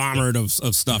a conglomerate of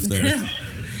stuff there.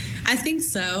 I think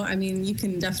so. I mean, you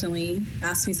can definitely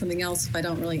ask me something else if I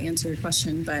don't really answer your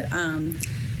question. But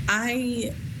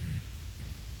I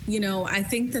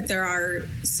think that there are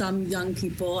some young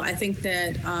people. I think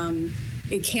that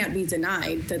it can't be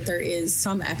denied that there is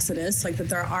some exodus, like that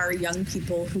there are young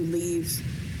people who leave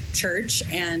church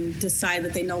and decide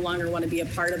that they no longer want to be a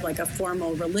part of like a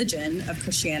formal religion of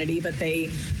Christianity, but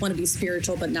they want to be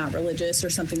spiritual but not religious or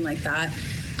something like that.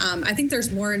 I think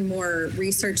there's more and more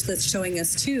research that's showing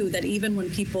us too that even when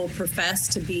people profess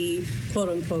to be quote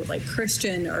unquote like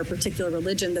Christian or a particular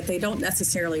religion, that they don't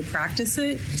necessarily practice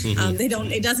it.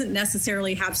 It doesn't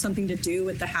necessarily have something to do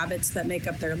with the habits that make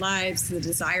up their lives, the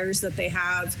desires that they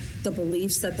have, the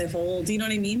beliefs that they hold. Do you know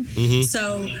what I mean?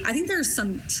 So I think there's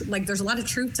there's a lot of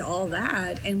truth to all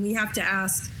that, and we have to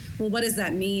ask, well, what does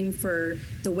that mean for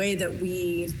the way that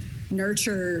we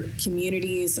nurture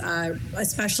communities,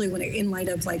 especially when in light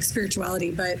of like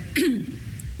spirituality, but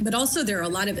also there are a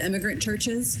lot of immigrant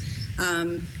churches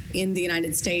in the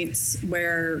United States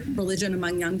where religion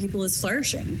among young people is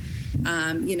flourishing.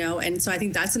 And so I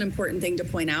think that's an important thing to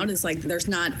point out is like there's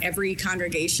not every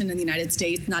congregation in the United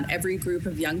States, not every group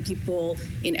of young people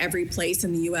in every place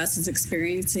in the U.S. is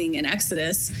experiencing an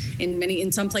exodus.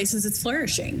 In some places it's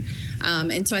flourishing.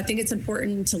 And so I think it's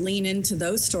important to lean into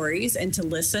those stories and to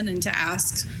listen and to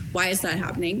ask, why is that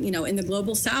happening? In the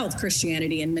global South,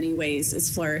 Christianity in many ways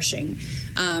is flourishing.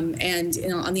 And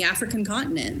on the African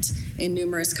continent, in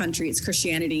numerous countries,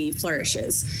 Christianity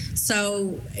flourishes.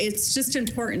 So it's just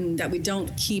important that we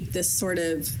don't keep this sort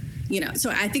of, so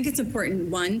I think it's important,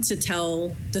 one, to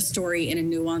tell the story in a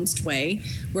nuanced way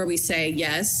where we say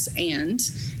yes and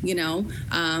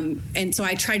so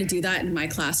I try to do that in my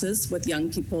classes with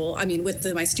young people. I mean, with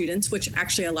my students, which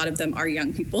actually a lot of them are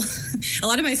young people. A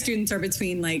lot of my students are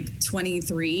between like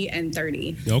 23 and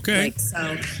 30. Okay.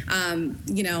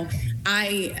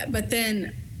 But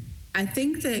then I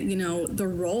think that, the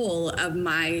role of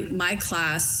my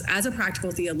class as a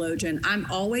practical theologian, I'm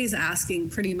always asking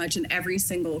pretty much in every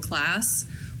single class,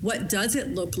 what does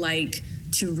it look like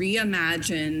to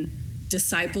reimagine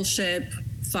discipleship,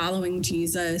 following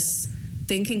Jesus,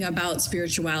 thinking about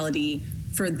spirituality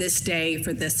for this day,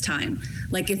 for this time?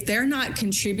 Like if they're not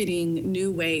contributing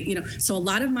new way, so a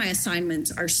lot of my assignments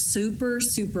are super,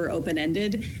 super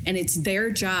open-ended, and it's their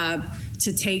job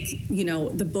to take,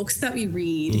 the books that we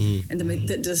read and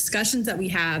the discussions that we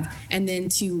have, and then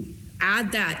to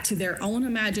add that to their own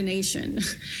imagination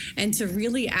and to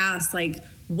really ask, like,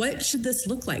 what should this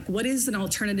look like? What is an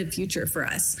alternative future for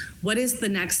us? What is the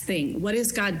next thing? What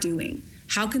is God doing?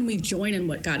 How can we join in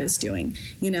what God is doing?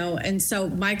 And so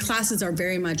my classes are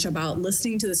very much about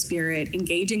listening to the Spirit,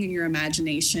 engaging in your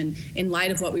imagination in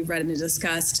light of what we've read and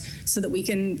discussed, so that we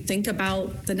can think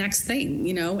about the next thing,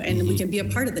 and we can be a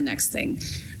part of the next thing.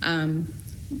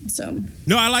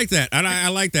 No, I like that. I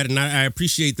like that. And I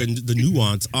appreciate the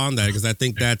nuance on that, because I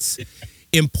think that's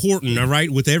important, all right,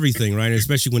 with everything, right?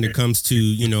 Especially when it comes to,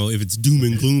 if it's doom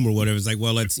and gloom or whatever, it's like,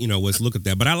 well, let's look at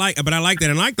that. But I like that.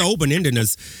 And I like the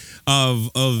open-endedness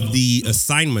of the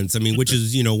assignments. I mean, which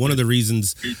is, one of the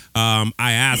reasons I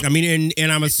ask. I mean,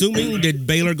 and I'm assuming, did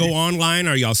Baylor go online?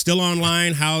 Are y'all still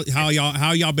online? How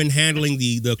y'all been handling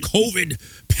the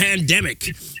COVID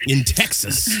pandemic in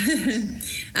Texas?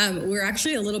 We're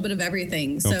actually a little bit of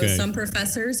everything. So Okay. Some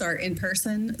professors are in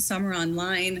person, some are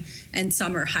online, and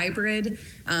some are hybrid.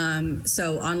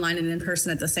 So online and in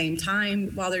person at the same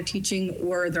time while they're teaching,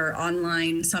 or they're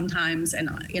online sometimes and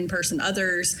in person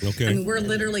others. Okay. I mean,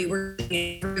 we're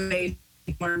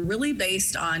really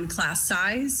based on class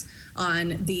size,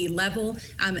 on the level.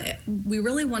 We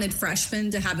really wanted freshmen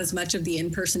to have as much of the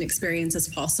in-person experience as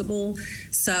possible.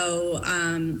 So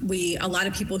a lot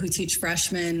of people who teach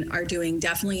freshmen are doing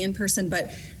definitely in person,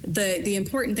 but the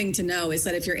important thing to know is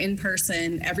that if you're in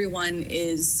person, everyone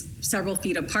is several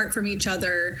feet apart from each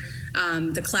other.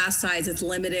 The class size is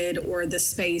limited, or the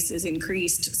space is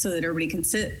increased so that everybody can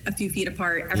sit a few feet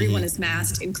apart. Everyone is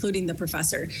masked, including the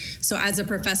professor. So as a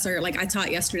professor, like I taught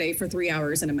yesterday for 3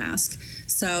 hours in a mask.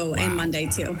 So, and Monday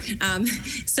too.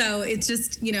 So it's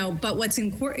just, but what's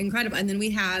incredible. And then we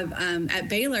have at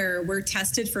Baylor, we're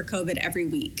tested for COVID every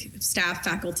week, staff,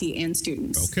 faculty, and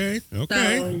students. Okay.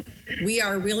 So we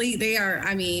are really,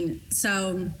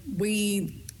 so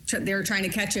we they're trying to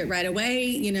catch it right away,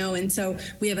 you know, and so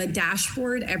we have a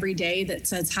dashboard every day that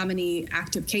says how many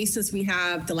active cases we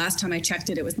have. The last time I checked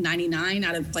it, it was 99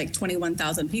 out of like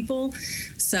 21,000 people.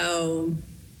 So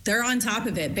they're on top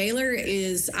of it. Baylor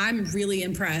I'm really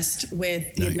impressed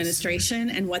with the administration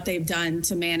and what they've done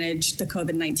to manage the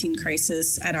COVID-19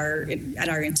 crisis at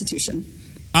our institution.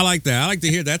 I like that. I like to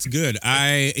hear that's good.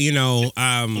 I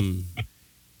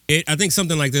think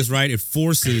something like this, right? It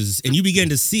forces, and you begin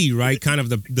to see, right, kind of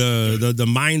the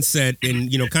mindset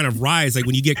and, you know, kind of rise, like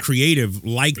when you get creative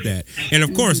like that. And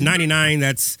of course, 99,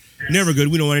 that's never good.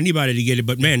 We don't want anybody to get it,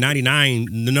 but man,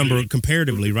 99, the number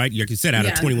comparatively, right? Like you said, out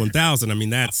of 21,000, I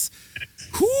mean, that's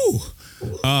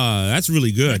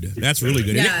really good. That's really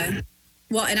good. Yeah.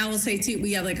 Well, and I will say too,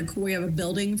 we have a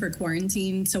building for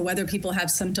quarantine. So whether people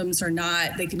have symptoms or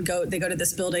not, they go to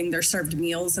this building, they're served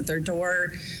meals at their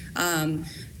door.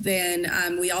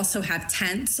 Then we also have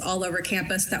tents all over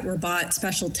campus that were bought,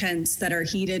 special tents that are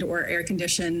heated or air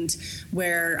conditioned,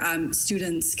 where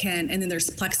students can, and then there's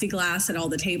plexiglass at all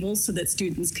the tables so that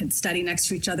students can study next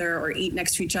to each other or eat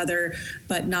next to each other,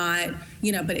 but not,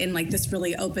 you know, but in like this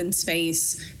really open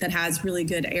space that has really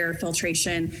good air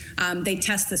filtration. They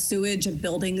test the sewage of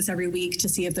buildings every week to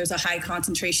see if there's a high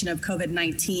concentration of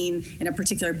COVID-19 in a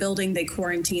particular building. They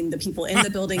quarantine the people in the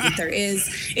building if there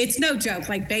is. It's no joke.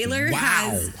 Like Baylor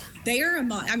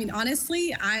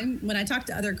honestly, when I talk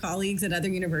to other colleagues at other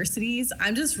universities,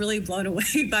 I'm just really blown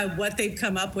away by what they've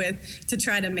come up with to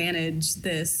try to manage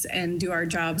this and do our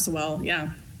jobs well. Yeah.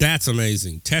 That's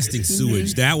amazing. Testing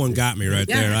sewage. That one got me right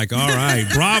there. Like, all right,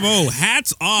 bravo.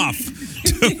 Hats off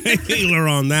to Baylor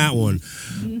on that one.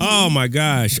 Oh my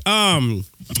gosh. All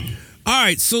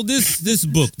right, so this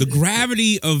book, The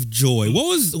Gravity of Joy. What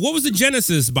was the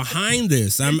genesis behind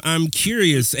this? I'm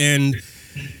curious, and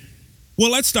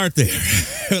well, let's start there.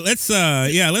 Let's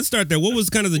start there. What was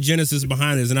kind of the genesis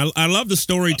behind this? And I love the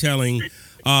storytelling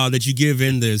that you give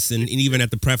in this, and even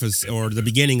at the preface or the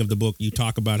beginning of the book, you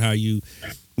talk about how you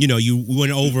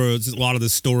went over a lot of the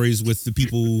stories with the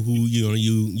people who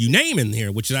you name in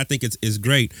here, which I think is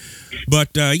great. But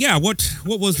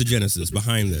what was the genesis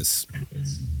behind this?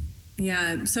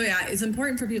 Yeah. So it's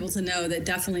important for people to know that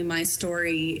definitely my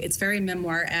story, it's very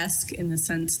memoir-esque in the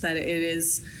sense that it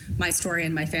is my story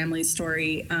and my family's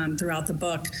story throughout the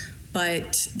book.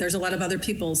 But there's a lot of other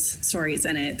people's stories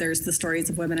in it. There's the stories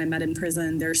of women I met in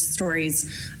prison. There's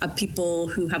stories of people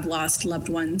who have lost loved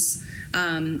ones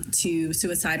to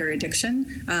suicide or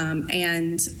addiction.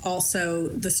 And also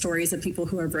the stories of people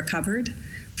who have recovered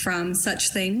from such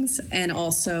things, and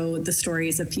also the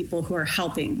stories of people who are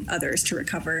helping others to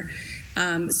recover.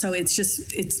 So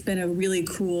it's been a really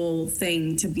cool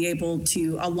thing to be able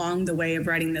to, along the way of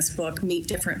writing this book, meet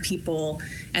different people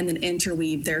and then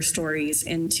interweave their stories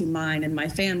into mine and my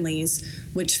family's,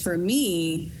 which for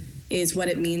me is what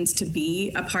it means to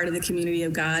be a part of the community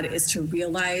of God, is to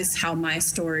realize how my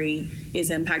story is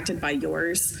impacted by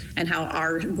yours and how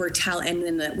and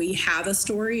then that we have a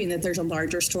story and that there's a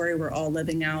larger story we're all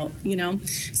living out, you know?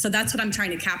 So that's what I'm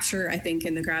trying to capture, I think,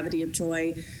 in The Gravity of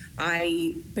Joy.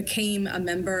 I became a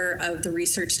member of the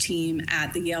research team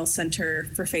at the Yale Center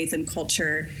for Faith and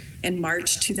Culture in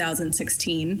March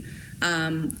 2016.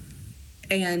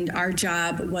 And our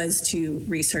job was to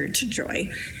research joy.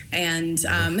 And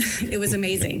it was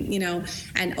amazing, you know.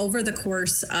 And over the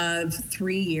course of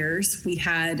 3 years, we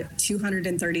had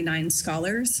 239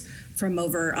 scholars from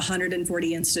over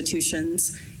 140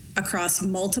 institutions across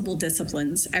multiple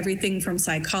disciplines, everything from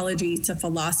psychology to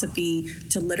philosophy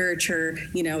to literature,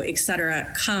 you know, et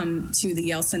cetera, come to the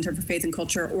Yale Center for Faith and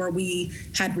Culture, or we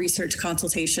had research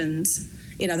consultations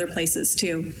in other places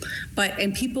too.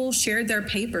 And people shared their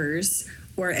papers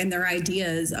and their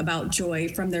ideas about joy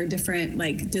from their different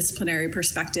disciplinary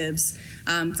perspectives.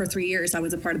 For 3 years, I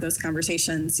was a part of those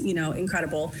conversations, you know,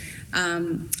 incredible.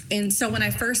 And so when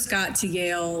I first got to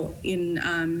Yale in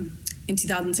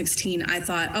 2016, I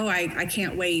thought, I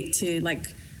can't wait to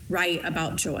write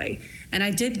about joy. And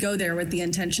I did go there with the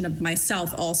intention of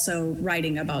myself also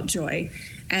writing about joy.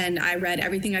 And I read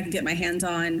everything I could get my hands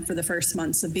on for the first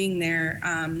months of being there.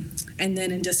 And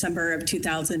then in December of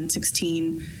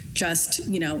 2016, just,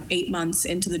 8 months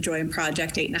into the Joy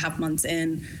Project, 8.5 months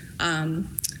in,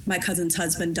 my cousin's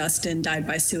husband, Dustin, died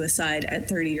by suicide at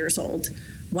 30 years old,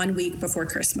 1 week before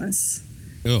Christmas.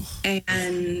 Ugh.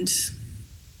 And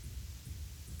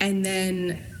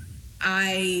then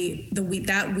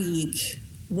that week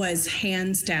was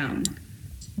hands down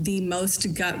the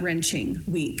most gut-wrenching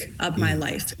week of my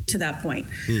life to that point.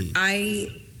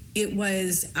 I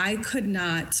could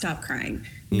not stop crying.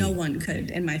 No one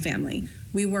could in my family.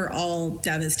 We were all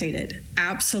devastated,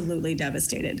 absolutely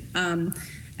devastated.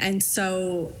 And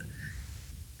so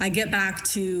I get back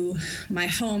to my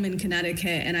home in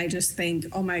Connecticut and I just think,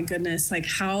 oh my goodness, like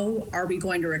how are we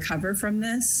going to recover from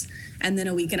this? And then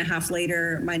a week and a half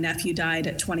later, my nephew died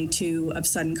at 22 of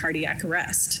sudden cardiac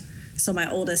arrest. So my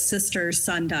oldest sister's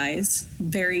son dies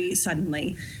very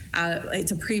suddenly.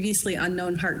 It's a previously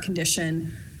unknown heart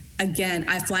condition. Again,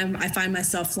 I find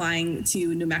myself flying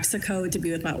to New Mexico to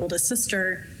be with my oldest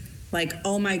sister. Like,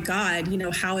 oh my God, you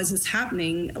know, how is this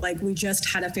happening? Like, we just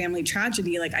had a family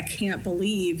tragedy. Like, I can't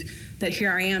believe that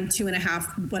here I am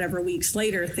 2.5 weeks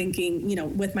later thinking, you know,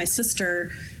 with my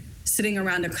sister sitting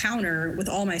around a counter with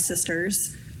all my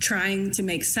sisters trying to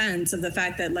make sense of the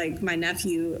fact that like my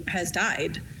nephew has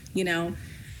died, you know.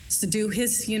 So do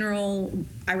his funeral,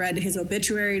 I read his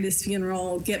obituary at his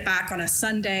funeral, get back on a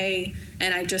Sunday,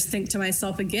 and I just think to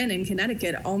myself again in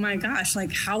Connecticut, oh my gosh,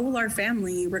 like how will our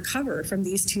family recover from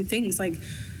these two things? Like,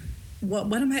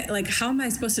 what am I, like, how am I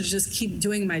supposed to just keep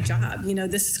doing my job? You know,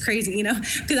 this is crazy, you know,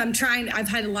 because I've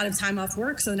had a lot of time off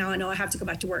work, so now I know I have to go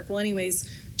back to work. Well, anyways,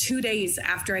 2 days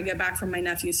after I get back from my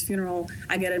nephew's funeral,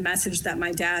 I get a message that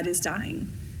my dad is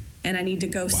dying. And I need to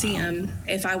go see him.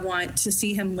 If I want to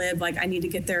see him live, like I need to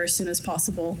get there as soon as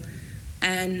possible.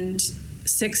 And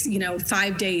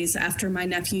 5 days after my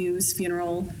nephew's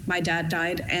funeral, my dad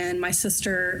died, and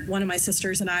one of my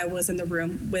sisters and I was in the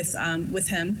room with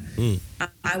him.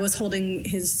 I was holding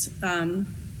his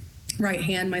right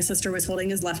hand. My sister was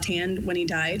holding his left hand when he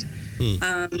died.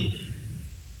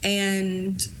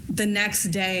 And the next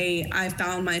day, I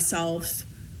found myself.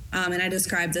 And I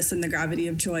described this in The Gravity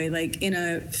of Joy, like in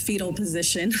a fetal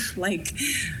position, like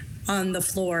on the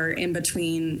floor in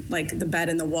between like the bed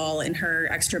and the wall in her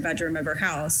extra bedroom of her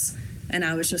house. And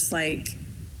I was just like,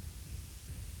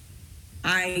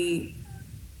 I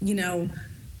knew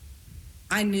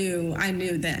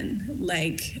then,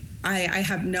 like, I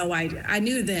have no idea. I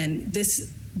knew then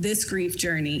this grief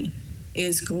journey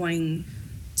is going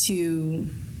to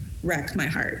wreck my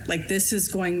heart. Like I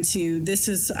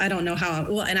don't know how,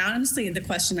 and honestly, the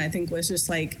question I think was just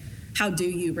like, how do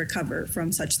you recover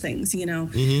from such things? You know,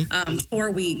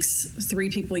 4 weeks, 3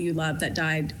 people you love that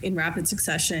died in rapid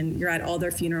succession. You're at all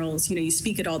their funerals. You know, you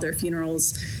speak at all their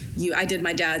funerals. I did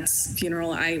my dad's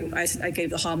funeral. I gave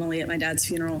the homily at my dad's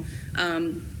funeral.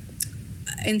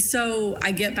 And so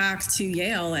I get back to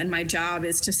Yale, and my job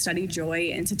is to study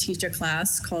joy and to teach a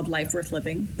class called Life Worth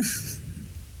Living.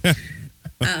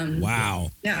 Wow.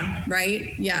 Yeah.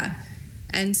 Right. Yeah.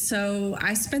 And so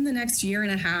I spend the next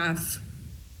 1.5 years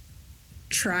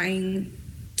trying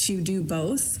to do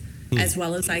both as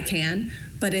well as I can,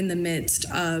 but in the midst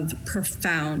of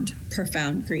profound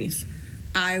grief.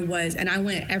 I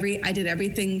did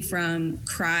everything from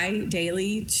cry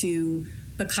daily to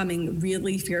becoming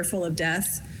really fearful of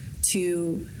death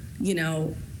to, you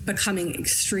know, becoming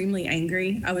extremely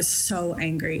angry. I was so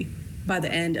angry by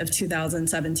the end of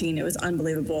 2017. It was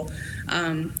unbelievable.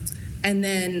 And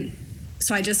then,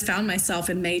 so I just found myself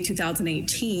in May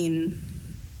 2018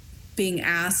 being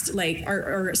asked, like,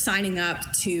 or signing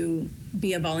up to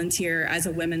be a volunteer as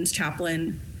a women's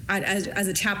chaplain, as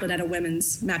a chaplain at a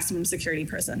women's maximum security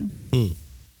prison.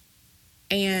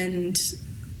 And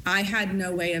I had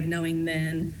no way of knowing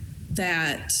then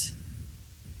that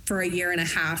for 1.5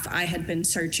 years, I had been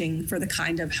searching for the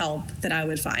kind of help that I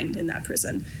would find in that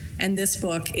prison. And this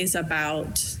book is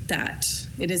about that.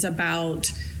 It is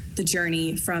about the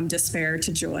journey from despair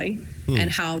to joy and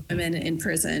how women in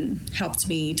prison helped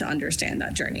me to understand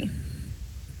that journey.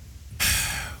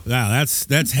 Wow,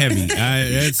 that's heavy.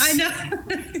 I know.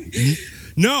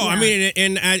 No, Yeah. I mean,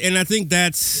 and I think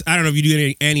that's, I don't know if you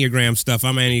do any Enneagram stuff.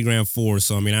 I'm Enneagram 4,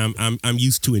 so I mean, I'm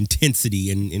used to intensity,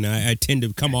 and I tend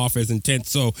to come off as intense.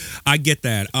 So I get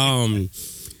that. All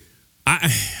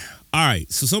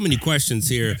right, so many questions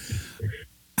here.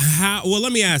 Well,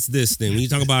 let me ask this then. When you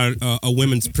talk about a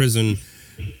women's prison,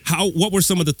 what were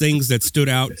some of the things that stood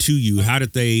out to you? How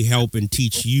did they help and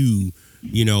teach you,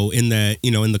 in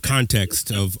the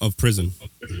context of prison?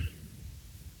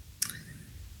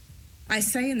 I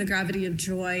say in The Gravity of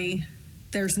Joy,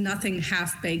 there's nothing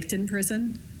half-baked in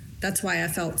prison. That's why I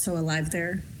felt so alive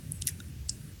there.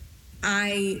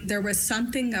 There was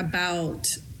something about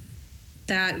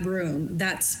that room,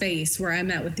 that space where I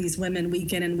met with these women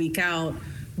week in and week out,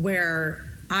 where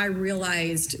I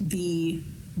realized the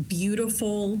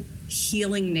beautiful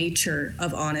healing nature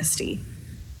of honesty,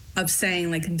 of saying,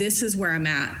 like, this is where I'm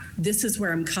at. This is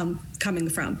where I'm coming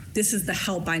from. This is the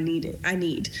help I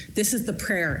need. This is the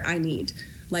prayer I need.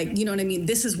 Like, you know what I mean?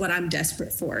 This is what I'm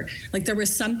desperate for. Like, there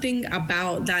was something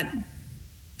about that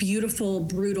beautiful,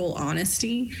 brutal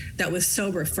honesty that was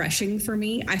so refreshing for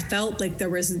me. I felt like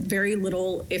there was very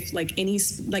little, if like any,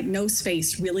 like no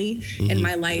space really in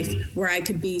my life where I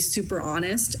could be super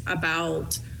honest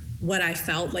about what I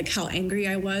felt, like how angry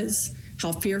I was,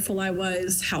 how fearful I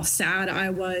was, how sad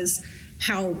I was,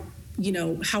 how, you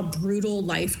know, how brutal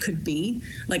life could be.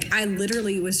 Like I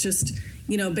literally was just,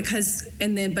 you know, because,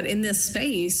 and then, but in this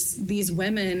space, these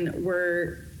women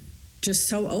were just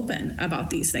so open about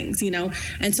these things, you know?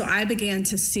 And so I began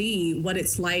to see what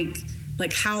it's like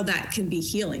how that can be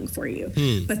healing for you.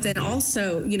 But then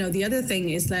also, you know, the other thing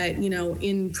is that, you know,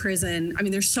 in prison, I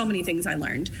mean, there's so many things I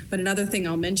learned, but another thing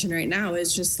I'll mention right now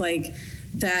is just like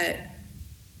that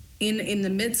in the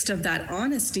midst of that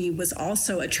honesty was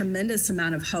also a tremendous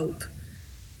amount of hope.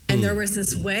 And there was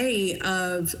this way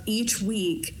of each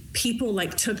week, people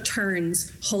like took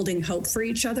turns holding hope for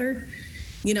each other.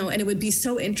 You know, and it would be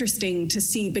so interesting to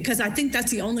see, because I think that's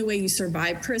the only way you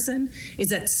survive prison is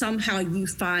that somehow you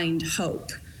find hope.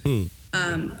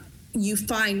 You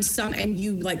find some, and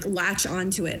you like latch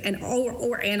onto it. And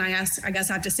and I guess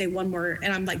I have to say one more,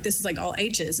 and I'm like, this is like all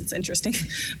H's, it's interesting,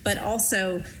 but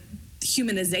also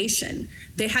humanization.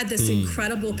 They had this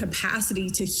incredible capacity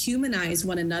to humanize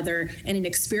one another in an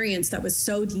experience that was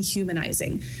so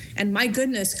dehumanizing. And my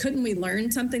goodness, couldn't we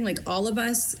learn something, like all of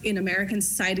us in American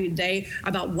society today,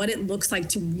 about what it looks like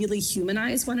to really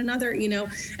humanize one another, you know?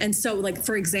 And so like,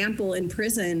 for example, in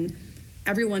prison,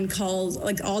 everyone calls,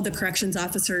 like all the corrections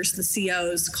officers, the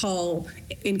COs call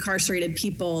incarcerated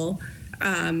people,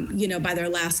 you know, by their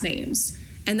last names.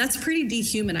 And that's pretty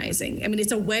dehumanizing. I mean,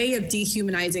 it's a way of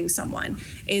dehumanizing someone,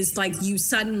 is like you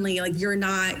suddenly, like you're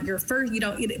not your first, you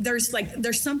know,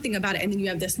 there's something about it. And then you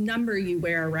have this number you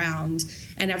wear around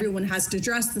and everyone has to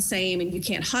dress the same and you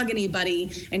can't hug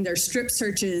anybody. And there's strip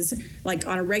searches like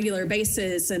on a regular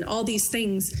basis and all these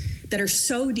things that are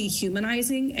so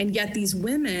dehumanizing. And yet these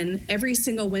women, every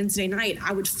single Wednesday night,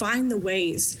 I would find the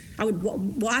ways, I would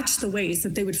watch the ways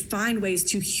that they would find ways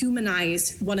to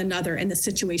humanize one another in the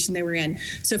situation they were in.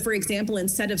 So for example,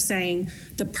 instead of saying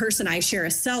the person I share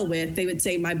a cell with, they would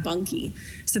say my bunkie.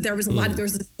 So there was there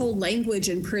was this whole language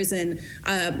in prison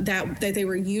that they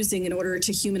were using in order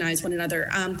to humanize one another.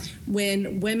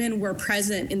 When women were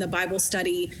present in the Bible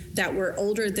study that were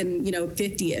older than, you know,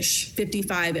 50-ish,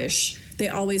 55-ish, they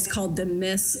always called them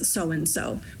Miss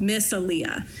So-and-so, Miss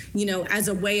Aaliyah, you know, as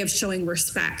a way of showing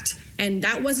respect. And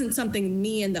that wasn't something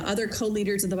me and the other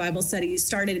co-leaders of the Bible study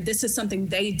started. This is something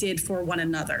they did for one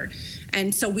another.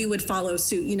 And so we would follow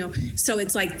suit, you know. So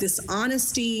it's like this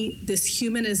honesty, this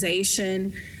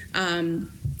humanization, and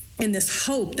this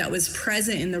hope that was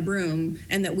present in the room,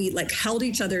 and that we like held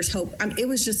each other's hope. I mean, it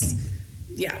was just,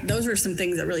 yeah, those are some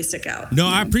things that really stick out. No,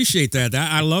 I appreciate that.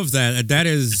 I love that. That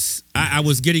is, I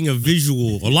was getting a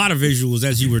lot of visuals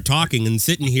as you were talking and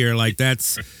sitting here like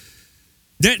that's,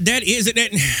 that is it.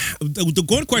 The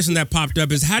one question that popped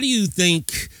up is, how do you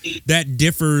think that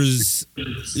differs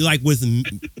like with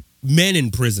men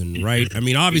in prison, right? I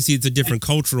mean, obviously it's a different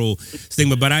cultural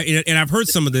thing, but I've heard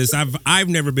some of this. I've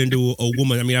never been to a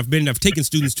woman. I mean, I've taken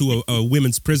students to a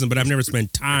women's prison, but I've never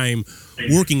spent time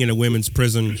working in a women's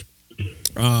prison.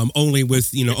 Only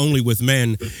with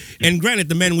men. And granted,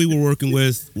 the men we were working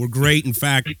with were great. In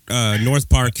fact, North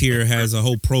Park here has a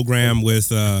whole program with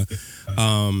the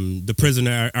prison,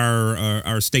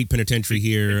 our state penitentiary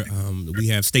here. We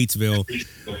have Statesville.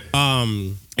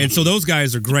 And so those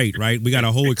guys are great, right? We got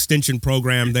a whole extension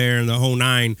program there and the whole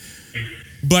nine.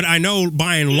 But I know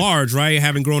by and large, right,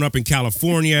 having grown up in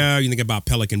California, you think about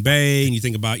Pelican Bay and you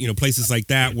think about, you know, places like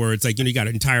that where it's like, you know, you got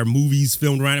entire movies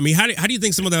filmed around. I mean, how do you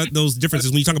think some of those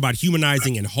differences when you talk about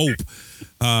humanizing and hope,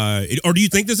 or do you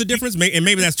think there's a difference? And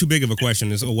maybe that's too big of a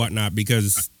question or whatnot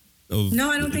because of... No,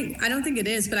 I don't think it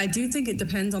is, but I do think it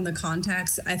depends on the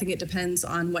context. I think it depends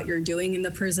on what you're doing in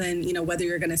the prison, you know, whether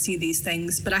you're going to see these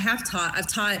things. But I've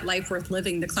taught Life Worth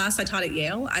Living. The class I taught at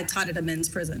Yale, I taught at a men's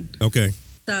prison. Okay.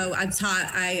 So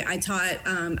I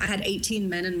had 18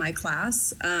 men in my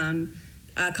class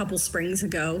a couple springs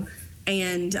ago.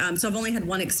 And so I've only had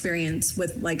one experience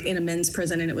with like in a men's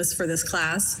prison, and it was for this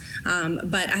class.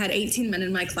 But I had 18 men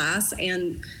in my class,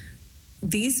 and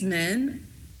these men,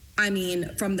 I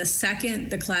mean, from the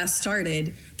second the class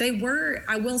started,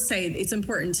 I will say it's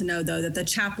important to know though that the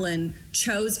chaplain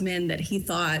chose men that he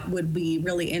thought would be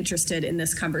really interested in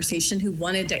this conversation, who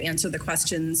wanted to answer the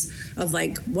questions of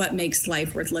like, what makes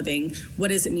life worth living? What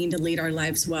does it mean to lead our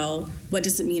lives well? What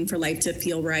does it mean for life to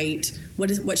feel right? What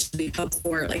should we hope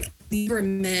for? Like, these were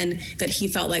men that he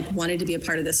felt like wanted to be a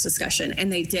part of this discussion,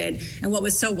 and they did. And what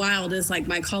was so wild is like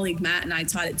my colleague Matt and I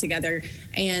taught it together,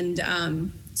 and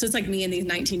so it's like me and these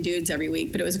 19 dudes every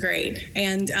week, but it was great.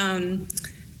 And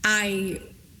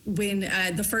When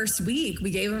the first week we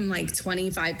gave them like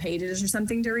 25 pages or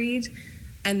something to read,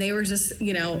 and they were just,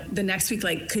 the next week,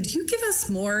 like, could you give us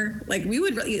more? Like,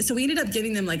 so we ended up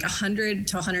giving them like 100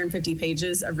 to 150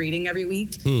 pages of reading every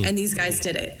week. And these guys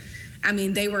did it. I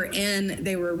mean, they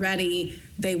were ready.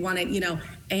 They wanted,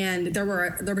 and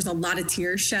there was a lot of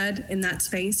tears shed in that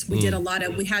space. We did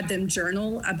we had them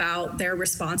journal about their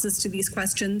responses to these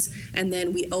questions. And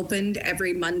then we opened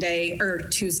every Monday or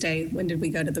Tuesday. When did we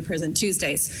go to the prison?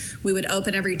 Tuesdays. We would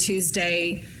open every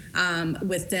Tuesday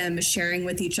with them sharing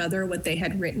with each other what they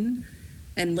had written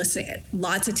and listening.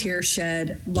 Lots of tears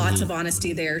shed, lots of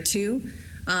honesty there too.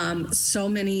 So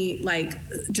many like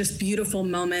just beautiful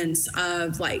moments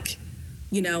of like,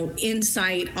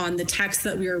 insight on the text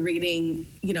that we were reading,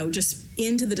 just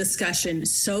into the discussion,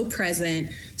 so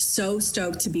present, so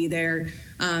stoked to be there.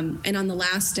 And on the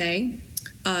last day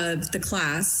of the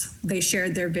class, they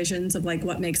shared their visions of like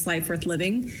what makes life worth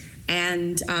living.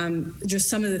 And just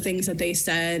some of the things that they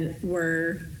said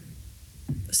were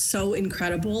so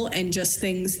incredible and just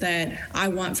things that I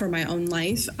want for my own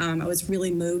life. I was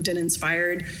really moved and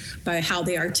inspired by how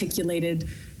they articulated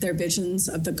their visions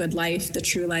of the good life, the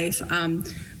true life.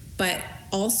 But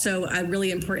also a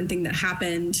really important thing that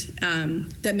happened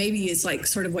that maybe is like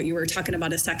sort of what you were talking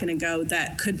about a second ago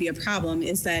that could be a problem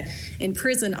is that in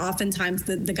prison, oftentimes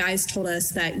the guys told us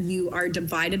that you are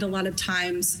divided a lot of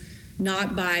times,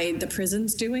 not by the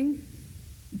prison's doing,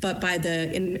 but by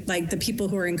the people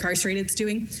who are incarcerated's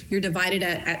doing. You're divided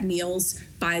at meals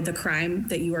by the crime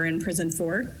that you are in prison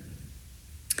for.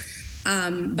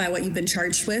 By what you've been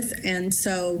charged with. And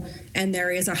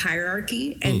there is a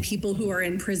hierarchy, and people who are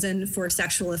in prison for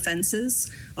sexual offenses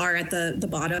are at the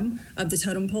bottom of the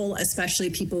totem pole, especially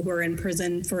people who are in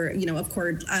prison for, of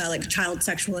course, like child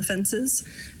sexual offenses.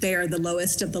 They are the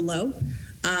lowest of the low.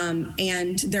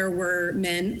 And there were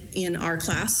men in our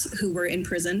class who were in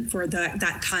prison for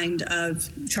that kind of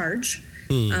charge.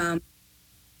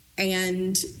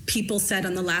 And people said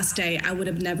on the last day, I would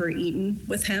have never eaten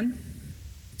with him.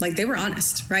 Like, they were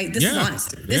honest, right? This is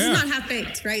honest. This is not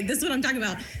half-baked, right? This is what I'm talking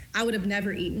about. I would have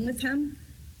never eaten with him.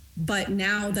 But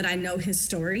now that I know his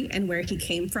story and where he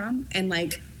came from and,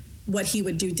 like, what he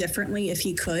would do differently if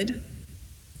he could,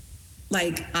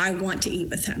 like, I want to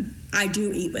eat with him. I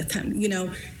do eat with him.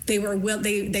 They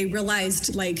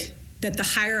realized, like, that the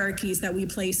hierarchies that we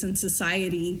place in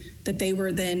society, that they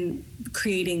were then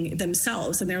creating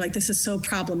themselves. And they're like, this is so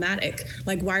problematic.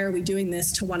 Like, why are we doing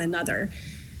this to one another?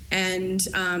 And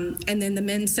then the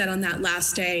men said on that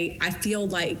last day, I feel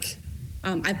like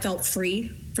I felt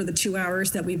free for the 2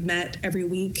 hours that we've met every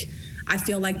week. I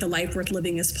feel like the life worth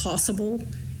living is possible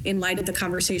in light of the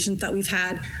conversations that we've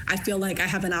had. I feel like I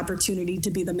have an opportunity to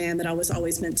be the man that I was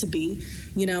always meant to be,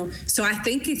 So I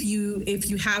think if you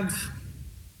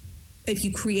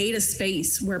create a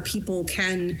space where people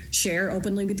can share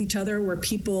openly with each other, where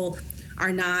people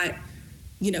are not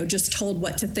just told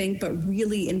what to think, but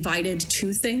really invited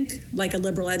to think, like a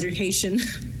liberal education,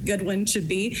 good one should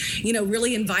be,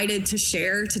 really invited to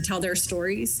share, to tell their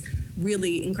stories,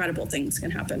 really incredible things can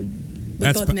happen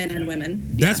with both men and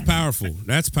women. That's powerful.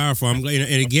 That's powerful. I'm glad.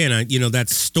 And again, that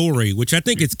story, which I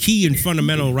think is key and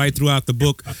fundamental right throughout the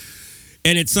book.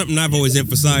 And it's something I've always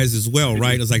emphasized as well,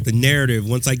 right? It's like the narrative.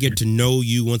 Once I get to know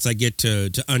you, once I get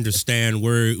to understand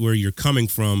where you're coming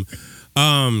from,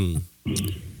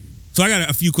 so I got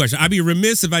a few questions. I'd be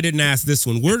remiss if I didn't ask this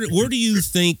one. Where do you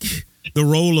think the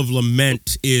role of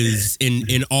lament is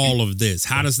in all of this?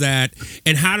 How does that,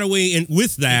 and how do we, and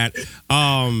with that,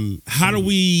 how do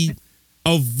we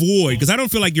avoid, because I don't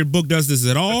feel like your book does this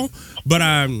at all, but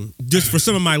just for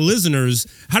some of my listeners,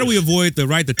 how do we avoid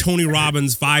the Tony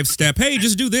Robbins 5-step, hey,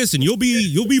 just do this and you'll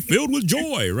be filled with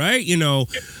joy, right?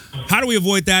 How do we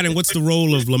avoid that, and what's the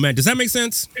role of lament? Does that make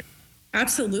sense?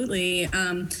 Absolutely.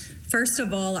 First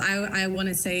of all, I want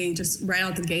to say just right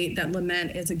out the gate that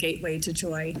lament is a gateway to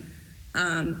joy.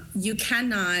 You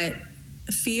cannot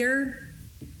fear,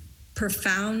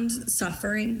 profound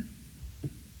suffering,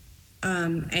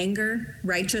 anger,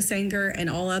 righteous anger, and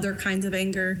all other kinds of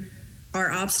anger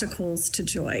are obstacles to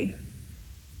joy.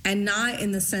 And not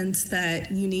in the sense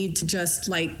that you need to just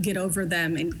like get over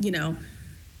them and,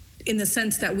 in the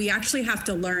sense that we actually have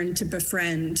to learn to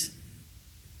befriend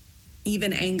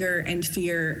even anger and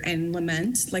fear and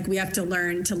lament. Like, we have to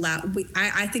learn to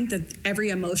I think that every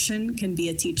emotion can be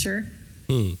a teacher.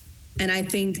 And I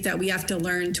think that we have to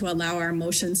learn to allow our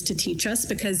emotions to teach us,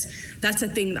 because that's a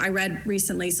thing I read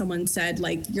recently. Someone said,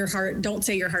 like, your heart, don't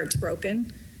say your heart's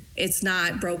broken. It's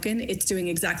not broken. It's doing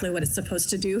exactly what it's supposed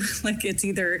to do. Like,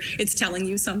 it's telling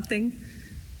you something.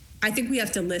 I think we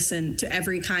have to listen to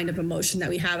every kind of emotion that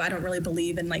we have. I don't really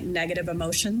believe in like negative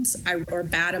emotions or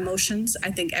bad emotions. I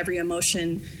think every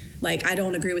emotion, like, I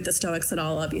don't agree with the Stoics at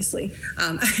all, obviously.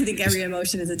 I think every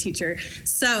emotion is a teacher.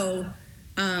 So,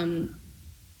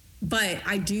 but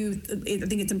I think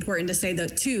it's important to say, though,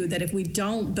 too, that if we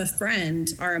don't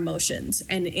befriend our emotions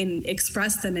and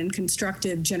express them in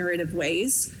constructive, generative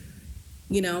ways,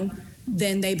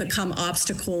 then they become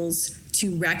obstacles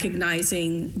to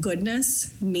recognizing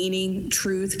goodness, meaning,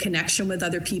 truth, connection with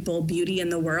other people, beauty in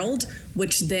the world,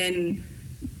 which then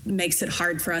makes it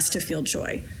hard for us to feel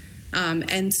joy.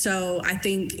 And so I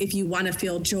think if you want to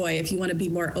feel joy, if you want to be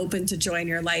more open to joy in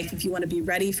your life, if you want to be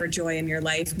ready for joy in your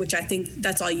life, which I think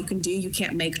that's all you can do. You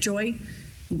can't make joy,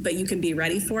 but you can be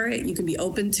ready for it. You can be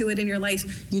open to it in your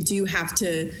life. You do have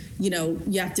to,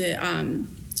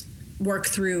 work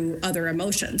through other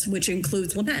emotions, which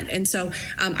includes lament. And so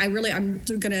I've got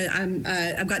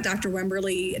Dr. Ann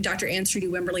Streety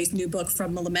Wimberly's new book,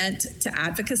 From Lament to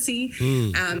Advocacy.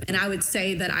 And I would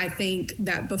say that I think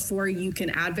that before you can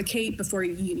advocate, before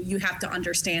you have to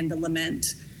understand the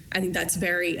lament. I think that's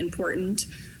very important.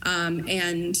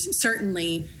 And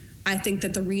certainly, I think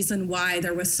that the reason why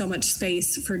there was so much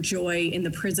space for joy in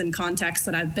the prison context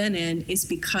that I've been in is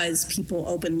because people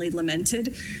openly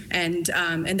lamented. And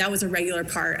that was a regular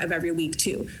part of every week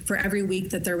too. For every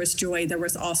week that there was joy, there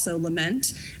was also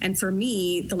lament. And for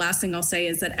me, the last thing I'll say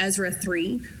is that Ezra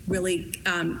 3 really,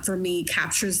 for me,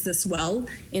 captures this well.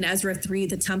 In Ezra 3,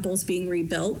 the temple's being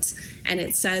rebuilt. And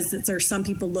it says that there's some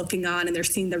people looking on and they're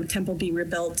seeing the temple be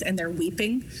rebuilt and they're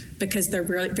weeping because they're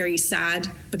really very sad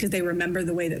because they remember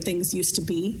the way that things used to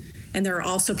be. And there are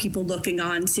also people looking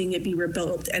on, seeing it be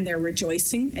rebuilt, and they're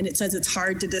rejoicing. And it says it's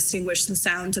hard to distinguish the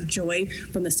sounds of joy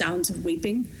from the sounds of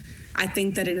weeping. I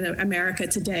think that in America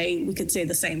today, we could say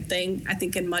the same thing. I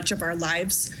think in much of our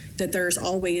lives that there's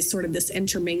always sort of this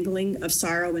intermingling of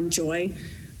sorrow and joy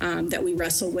that we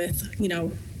wrestle with,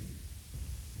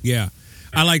 Yeah,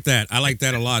 I like that. I like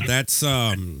that a lot. That's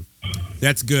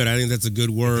good. I think that's a good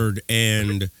word.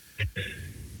 And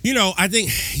I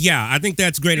think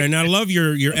that's great. And I love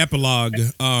your epilogue.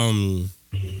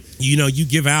 You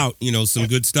give out, some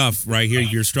good stuff right here.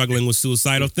 You're struggling with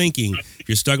suicidal thinking.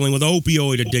 You're struggling with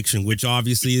opioid addiction, which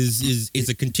obviously is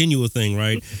a continual thing,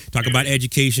 right? Talk about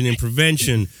education and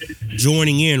prevention,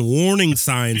 joining in, warning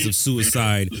signs of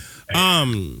suicide.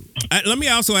 Let me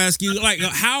also ask you, like,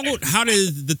 how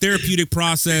does the therapeutic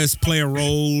process play a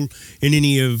role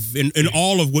in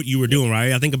all of what you were doing,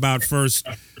 right? I think about first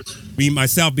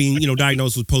myself being,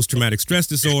 diagnosed with post-traumatic stress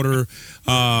disorder,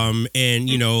 and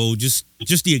just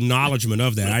the acknowledgement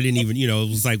of that. I didn't even, it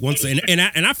was like once, and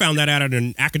I found that out at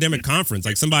an academic conference.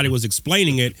 Like somebody was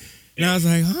explaining it, and I was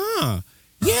like,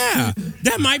 yeah,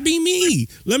 that might be me.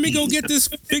 Let me go get this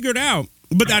figured out.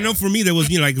 But I know for me there was,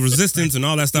 like resistance and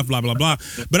all that stuff, blah, blah, blah.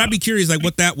 But I'd be curious, like,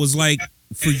 what that was like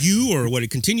for you or what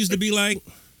it continues to be like.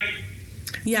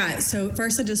 Yeah. So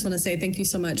first, I just want to say thank you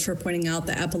so much for pointing out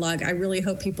the epilogue. I really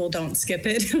hope people don't skip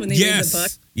it when they read the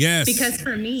book. Yes. Because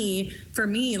for me,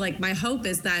 like, my hope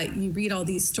is that you read all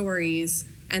these stories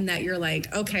and that you're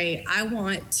like, okay, I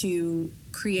want to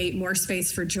create more space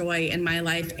for joy in my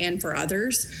life and for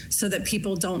others so that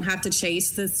people don't have to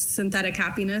chase this synthetic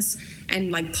happiness.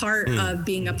 And like part of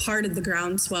being a part of the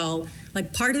groundswell,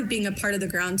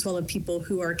 of people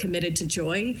who are committed to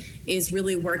joy is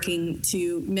really working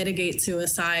to mitigate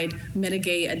suicide,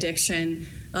 mitigate addiction,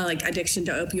 like addiction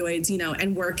to opioids,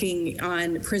 and working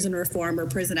on prison reform or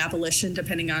prison abolition,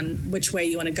 depending on which way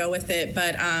you want to go with it.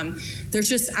 But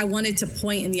I wanted to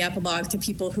point in the epilogue to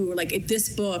people who were like, if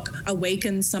this book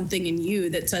awakens something in you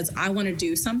that says, I want to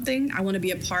do something, I want to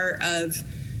be a part of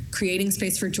creating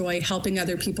space for joy, helping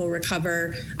other people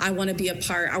recover. I want to be a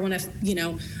part, I want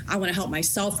to help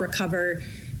myself recover.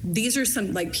 These are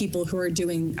some like people who are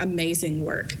doing amazing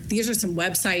work. These are some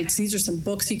websites. These are some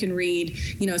books you can read.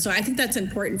 So I think that's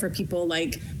important for people.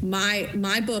 Like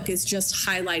my book is just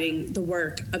highlighting the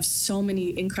work of so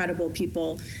many incredible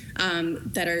people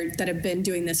that have been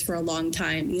doing this for a long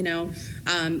time.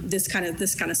 This kind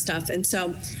of stuff. And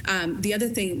so the other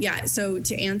thing, So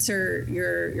to answer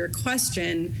your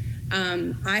question.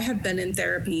 I have been in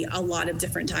therapy a lot of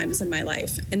different times in my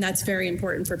life, and that's very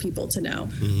important for people to know.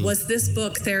 Mm-hmm. Was this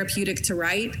book therapeutic to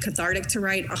write, cathartic to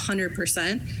write?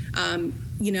 100%.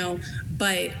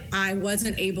 But I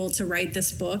wasn't able to write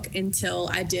this book until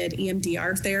I did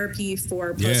EMDR therapy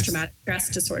for post-traumatic stress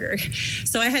disorder.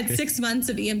 So I had 6 months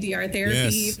of EMDR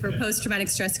therapy for post-traumatic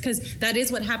stress, because that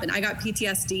is what happened. I got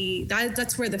PTSD.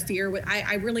 That's where the fear,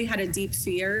 I really had a deep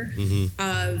fear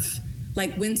of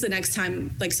like, when's the next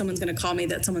time, like, someone's going to call me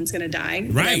that someone's going to die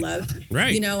that I Right. love?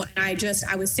 Right. You know, and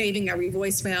I was saving every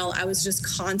voicemail. I was just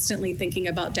constantly thinking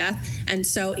about death. And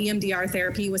so EMDR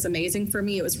therapy was amazing for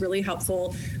me. It was really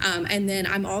helpful. And then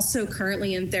I'm also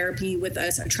currently in therapy with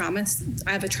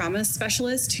I have a trauma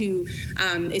specialist who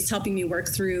is helping me work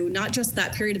through not just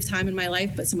that period of time in my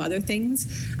life, but some other things.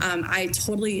 I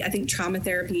think trauma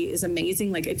therapy is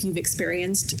amazing. Like, if you've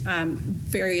experienced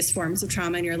various forms of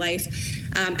trauma in your life.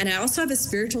 And I also have a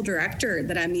spiritual director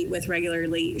that I meet with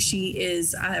regularly. She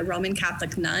is a Roman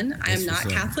Catholic nun. I am not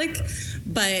Catholic,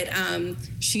 but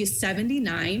she is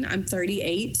 79. I'm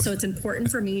 38. So it's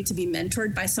important for me to be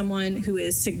mentored by someone who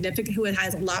is significant, who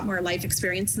has a lot more life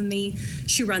experience than me.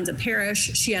 She runs a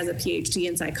parish. She has a PhD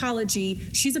in psychology.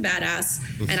 She's a badass,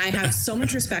 and I have so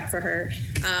much respect for her.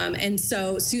 And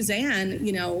so Suzanne,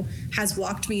 you know, has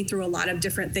walked me through a lot of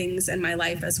different things in my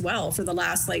life as well for the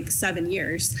last like 7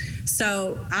 years.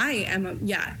 So I am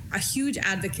a huge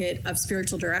advocate of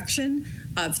spiritual direction,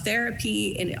 of therapy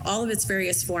in all of its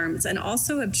various forms, and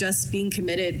also of just being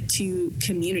committed to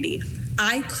community.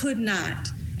 I could not,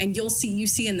 and you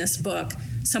see in this book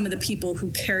some of the people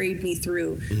who carried me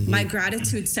through. My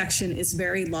gratitude section is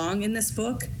very long in this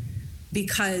book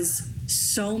because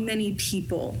so many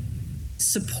people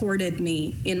supported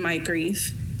me in my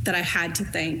grief that I had to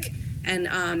thank. And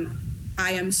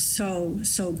I am so,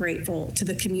 so grateful to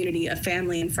the community of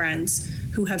family and friends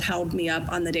who have held me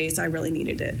up on the days I really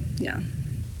needed it. Yeah.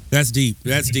 That's deep.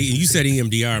 That's deep. You said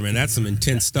EMDR, man. That's some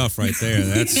intense stuff right there.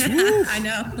 That's I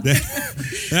know.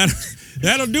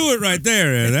 That'll do it right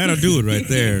there. Man. That'll do it right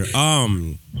there.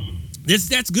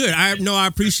 That's good. I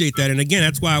appreciate that. And again,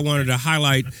 that's why I wanted to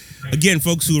highlight, again,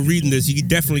 folks who are reading this, you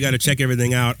definitely got to check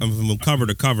everything out from cover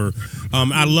to cover.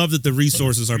 I love that the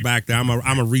resources are back there.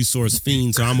 I'm a resource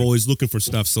fiend, so I'm always looking for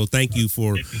stuff. So thank you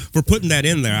for putting that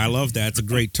in there. I love that. It's a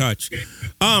great touch.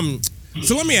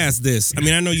 So let me ask this. I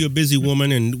mean, I know you're a busy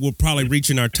woman, and we're probably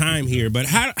reaching our time here, but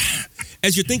how,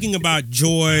 as you're thinking about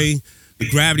joy, the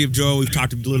gravity of joy, we've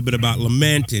talked a little bit about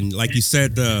lament, and like you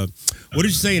said, what did you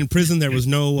say in prison? There was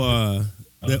no...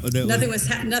 Nothing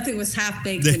was half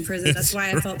baked in prison. That's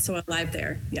why I felt so alive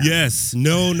there. Yeah. Yes,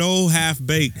 no half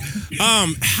baked.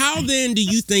 How then do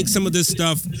you think some of this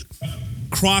stuff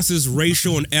crosses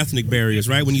racial and ethnic barriers?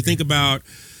 Right, when you think about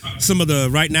some of the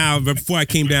right now, before I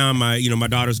came down, my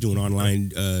daughter's doing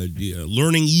online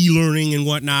e-learning and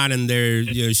whatnot, and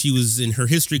she was in her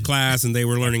history class, and they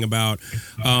were learning about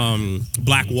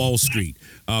Black Wall Street.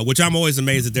 Which I'm always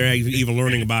amazed that they're even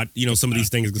learning about, some of these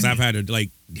things, because I've had to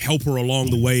help her along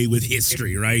the way with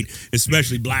history, right?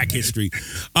 Especially Black history.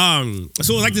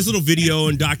 So like this little video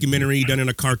and documentary done in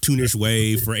a cartoonish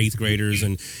way for 8th graders,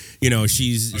 and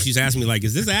she's asking me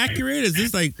is this accurate? Is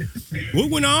this what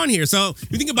went on here? So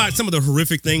you think about some of the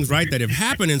horrific things, right, that have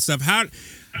happened and stuff. How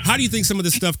do you think some of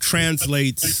this stuff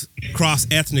translates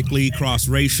cross-ethnically,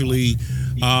 cross-racially,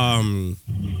 and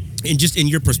just in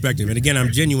your perspective? And again,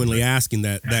 I'm genuinely asking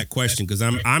that question because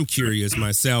I'm curious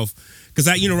myself. Because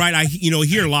I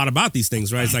hear a lot about these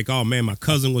things, right? It's like, oh man, my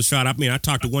cousin was shot. I mean, I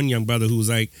talked to one young brother who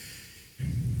was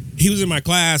he was in my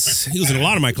class. He was in a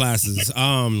lot of my classes.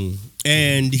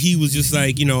 And he was just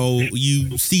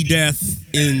you see death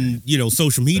in,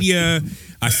 social media.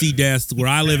 I see death where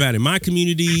I live at in my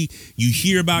community. You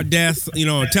hear about death,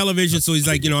 on television. So he's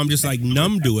I'm just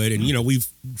numb to it. And,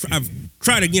 I've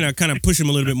tried to, kind of push him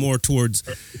a little bit more towards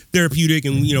therapeutic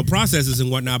and, processes and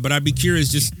whatnot. But I'd be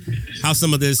curious just how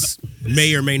some of this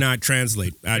may or may not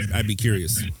translate. I'd be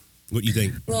curious. What do you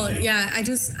think? Well, yeah, I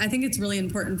think it's really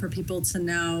important for people to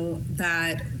know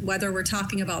that whether we're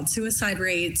talking about suicide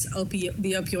rates, the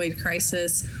opioid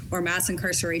crisis, or mass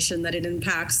incarceration, that it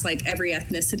impacts every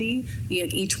ethnicity,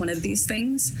 each one of these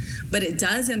things, but it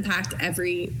does impact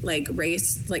every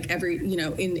race, every,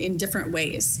 in different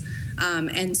ways.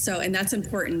 And that's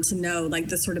important to know,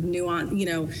 the sort of nuance,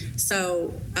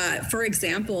 So, for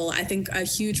example, I think a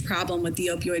huge problem with the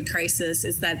opioid crisis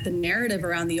is that the narrative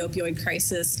around the opioid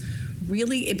crisis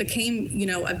really, it became,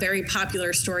 a very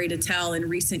popular story to tell in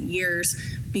recent years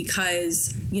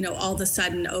because, all of a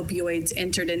sudden opioids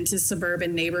entered into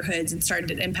suburban neighborhoods and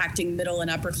started impacting middle and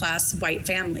upper class white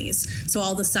families. So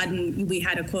all of a sudden we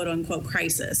had a quote unquote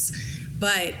crisis.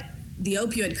 But the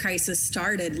opioid crisis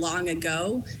started long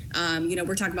ago.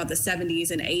 We're talking about the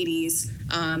 70s and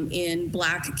 80s in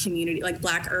Black community,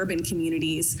 Black urban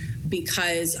communities,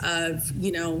 because of,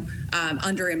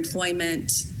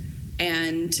 underemployment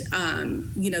and,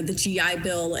 the GI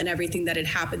Bill and everything that had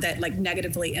happened that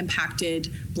negatively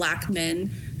impacted Black men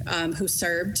who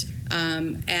served,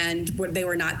 and they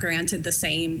were not granted the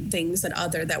same things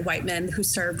that white men who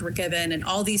served were given, and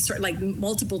all these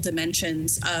multiple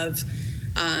dimensions of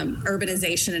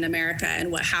urbanization in America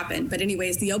and what happened. But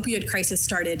anyways, the opioid crisis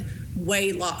started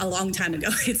a long time ago.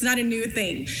 It's not a new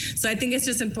thing. So I think it's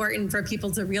just important for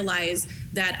people to realize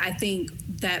that I think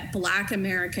that Black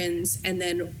Americans and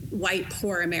then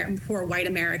poor white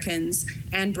Americans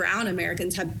and brown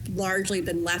Americans have largely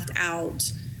been left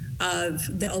out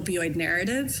of the opioid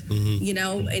narrative,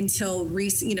 until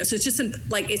recent, so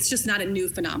it's just not a new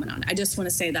phenomenon. I just want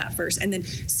to say that first. And then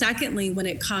secondly, when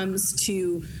it comes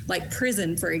to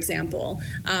prison, for example,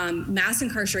 mass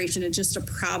incarceration is just a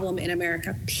problem in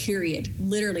America, period.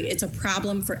 Literally, it's a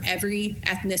problem for every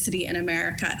ethnicity in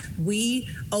America. We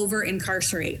over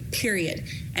incarcerate, period.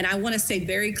 And I want to say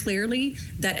very clearly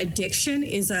that addiction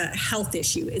is a health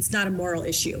issue. It's not a moral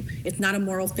issue. It's not a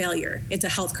moral failure. It's a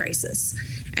health crisis.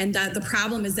 And that the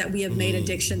problem is that we have made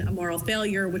addiction a moral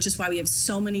failure, which is why we have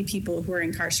so many people who are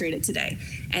incarcerated today.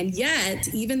 And yet,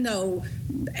 even though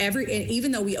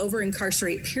we over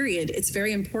incarcerate, period, it's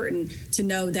very important to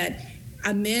know that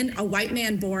a white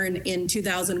man born in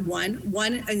 2001,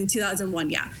 one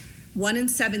in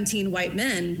 17 white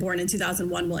men born in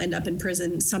 2001 will end up in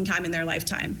prison sometime in their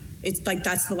lifetime. It's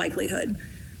that's the likelihood.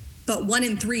 But 1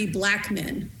 in 3 Black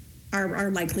men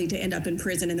are likely to end up in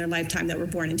prison in their lifetime that were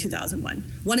born in 2001.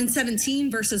 1 in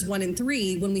 17 versus 1 in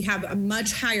 3, when we have a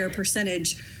much higher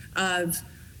percentage of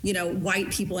white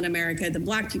people in America than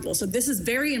Black people. So this is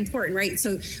very important, right?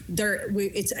 So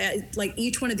it's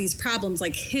each one of these problems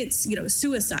hits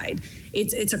suicide.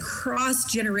 It's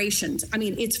across generations. I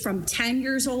mean, it's from 10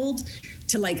 years old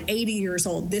to 80 years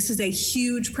old. This is a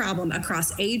huge problem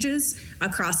across ages,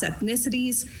 across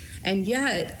ethnicities. And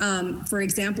yet, for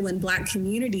example, in Black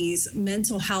communities,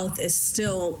 mental health is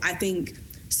still, I think,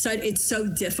 it's so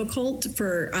difficult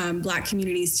for Black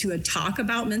communities to talk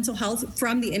about mental health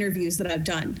from the interviews that I've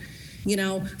done,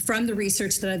 from the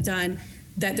research that I've done,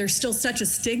 that there's still such a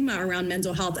stigma around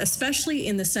mental health, especially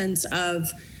in the sense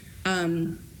of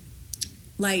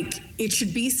it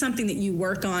should be something that you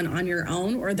work on your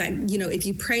own, or that, if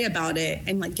you pray about it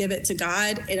and give it to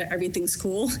God, everything's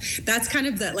cool. That's kind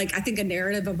of I think a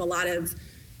narrative of a lot of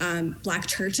Black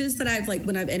churches that I've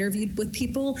when I've interviewed with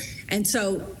people. And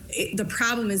so the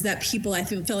problem is that people, I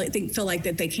feel like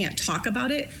that they can't talk about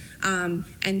it.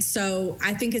 And so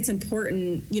I think it's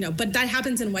important, but that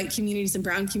happens in white communities and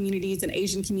brown communities and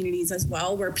Asian communities as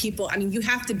well, where people, you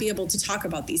have to be able to talk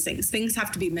about these things. Things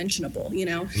have to be mentionable,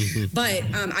 But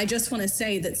I just want to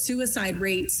say that suicide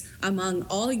rates among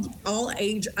all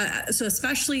age, so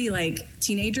especially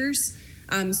teenagers,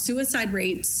 suicide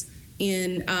rates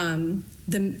in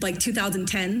the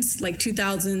 2010s,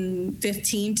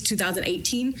 2015 to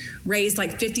 2018, raised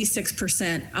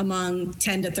 56% among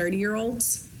 10 to 30 year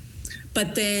olds.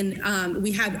 But then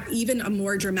we have even a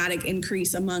more dramatic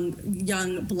increase among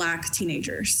young Black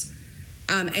teenagers.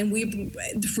 And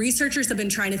researchers have been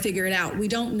trying to figure it out. We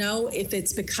don't know if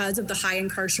it's because of the high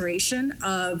incarceration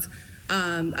of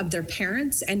their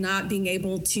parents and not being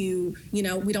able to, we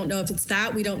don't know if it's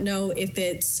that. We don't know if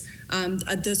it's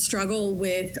the struggle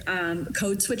with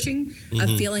code switching,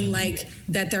 of feeling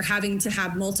that they're having to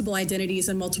have multiple identities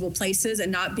in multiple places and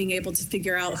not being able to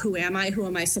figure out who am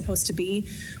I supposed to be.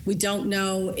 We don't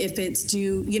know if it's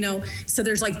due, so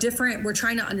there's we're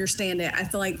trying to understand it. I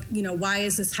feel why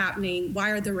is this happening?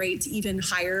 Why are the rates even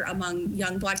higher among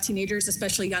young Black teenagers,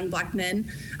 especially young Black men?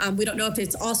 We don't know if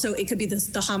it's also, it could be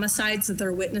the homicides that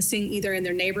they're witnessing either in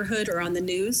their neighborhood or on the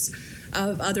news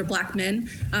of other Black men,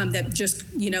 that just,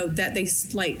 that they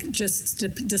just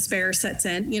despair sets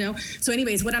in, So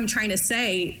anyways, what I'm trying to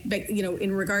say, but,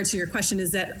 in regards to your question,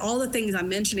 is that all the things I'm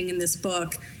mentioning in this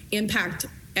book impact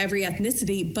every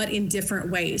ethnicity, but in different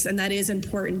ways. And that is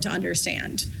important to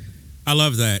understand. I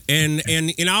love that. And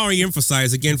I already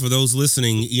emphasize again for those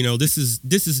listening, this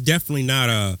is definitely not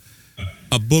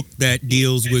a book that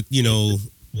deals with,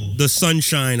 the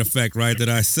sunshine effect, right? That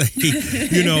I say,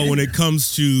 when it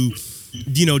comes to,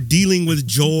 dealing with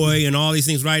joy and all these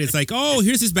things, right? It's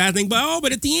here's this bad thing,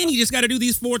 but at the end, you just got to do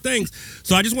these 4 things.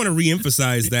 So I just want to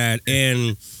reemphasize that.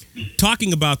 And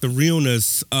talking about the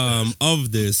realness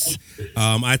of this,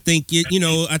 I think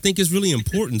is really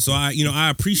important. So I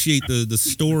appreciate the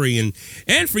story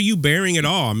and for you bearing it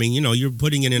all. You're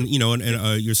putting it in,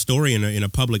 your story in a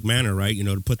public manner, right?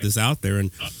 To put this out there.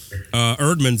 And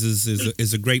Eerdmans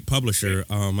is a great publisher.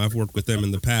 I've worked with them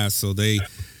in the past, so they,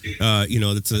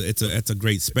 it's a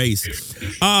great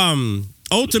space.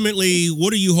 Ultimately,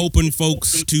 what are you hoping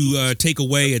folks to take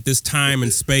away at this time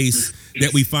and space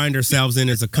that we find ourselves in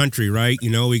as a country, right?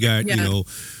 We got,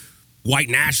 white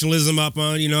nationalism up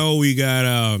on, we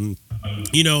got,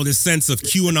 this sense of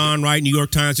QAnon, right? New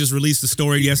York Times just released a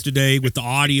story yesterday with the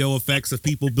audio effects of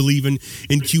people believing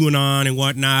in QAnon and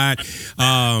whatnot.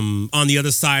 On the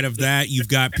other side of that, you've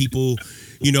got people,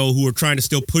 who are trying to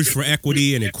still push for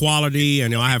equity and equality.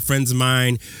 And I have friends of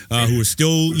mine who are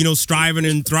still, striving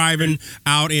and thriving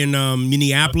out in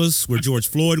Minneapolis, where George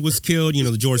Floyd was killed,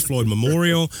 the George Floyd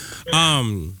Memorial.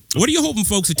 What are you hoping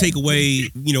folks to take away,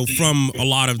 from a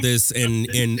lot of this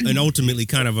and ultimately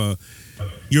kind of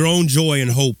your own joy and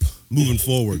hope moving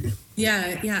forward?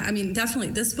 Yeah. I mean,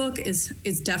 definitely. This book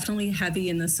is definitely heavy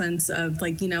in the sense of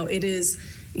it is.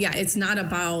 Yeah, it's not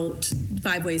about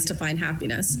 5 ways to find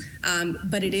happiness,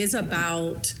 but it is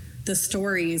about the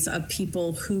stories of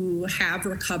people who have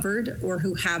recovered or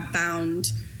who have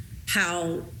found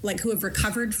who have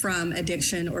recovered from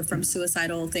addiction or from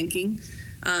suicidal thinking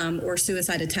or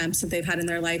suicide attempts that they've had in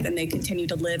their life, and they continue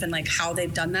to live, and how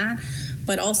they've done that.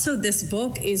 But also this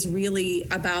book is really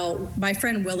about my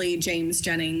friend Willie James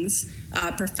Jennings,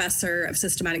 professor of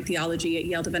systematic theology at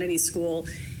Yale Divinity School.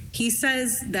 He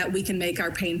says that we can make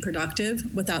our pain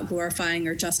productive without glorifying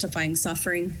or justifying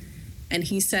suffering. And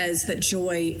he says that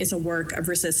joy is a work of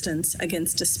resistance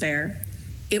against despair.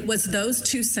 It was those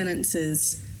 2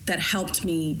 sentences that helped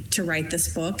me to write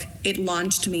this book. It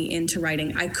launched me into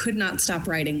writing. I could not stop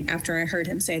writing after I heard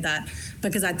him say that,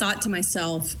 because I thought to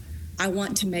myself, I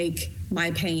want to make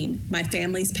my pain, my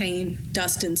family's pain,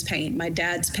 Dustin's pain, my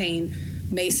dad's pain,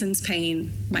 Mason's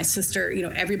pain, my sister,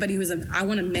 everybody I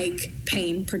want to make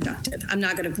pain productive. I'm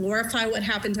not going to glorify what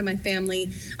happened to my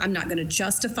family. I'm not going to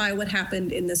justify what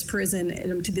happened in this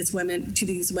prison to these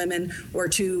women, or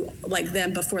to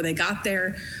them before they got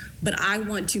there. But I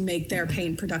want to make their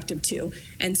pain productive too.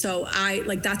 And so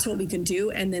that's what we can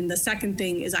do. And then the second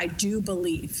thing is, I do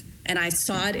believe, and I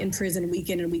saw it in prison week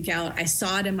in and week out. I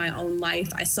saw it in my own life.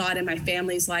 I saw it in my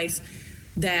family's life,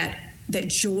 that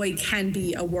joy can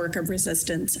be a work of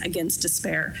resistance against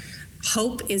despair.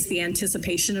 Hope is the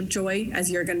anticipation of joy, as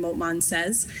Jürgen Moltmann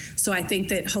says. So I think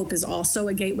that hope is also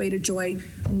a gateway to joy.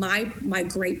 My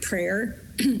great prayer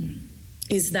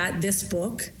is that this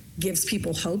book gives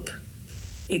people hope.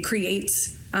 It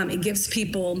gives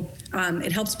people,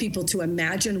 it helps people to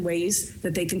imagine ways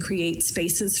that they can create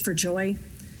spaces for joy,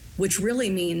 which really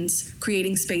means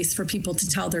creating space for people to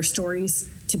tell their stories,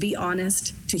 to be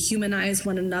honest, to humanize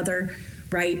one another,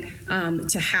 right?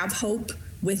 To have hope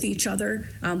with each other,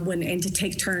 and to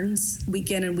take turns week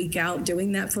in and week out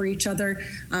doing that for each other.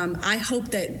 I hope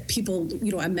that people,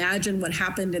 imagine what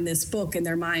happened in this book in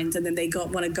their minds, and then they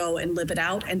want to go and live it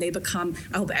out, and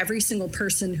I hope every single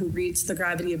person who reads The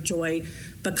Gravity of Joy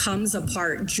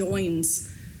joins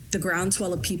the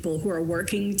groundswell of people who are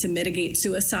working to mitigate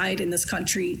suicide in this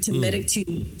country,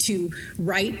 to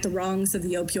right the wrongs of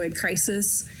the opioid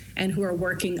crisis, and who are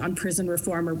working on prison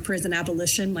reform or prison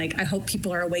abolition. I hope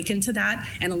people are awakened to that,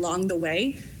 and along the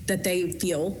way that they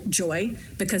feel joy,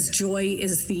 because joy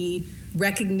is the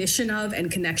recognition of and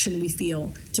connection we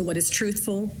feel to what is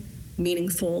truthful,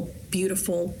 meaningful,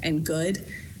 beautiful, and good.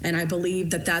 And I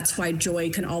believe that that's why joy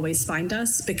can always find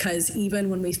us, because even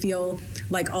when we feel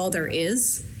like all there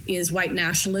is white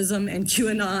nationalism and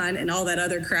QAnon and all that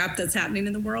other crap that's happening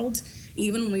in the world,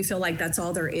 even when we feel like that's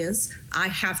all there is, I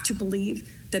have to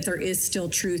believe that there is still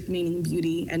truth, meaning,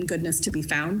 beauty, and goodness to be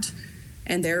found.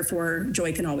 And therefore,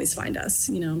 joy can always find us,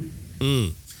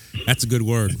 That's a good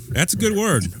word. That's a good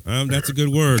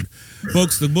word.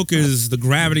 Folks, the book is The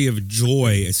Gravity of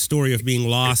Joy, a story of being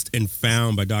lost and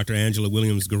found, by Dr. Angela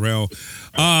Williams Gorell.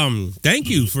 Thank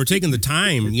you for taking the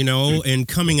time, and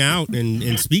coming out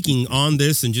and speaking on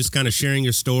this, and just kind of sharing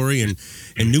your story and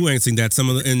nuancing that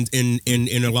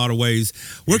in a lot of ways.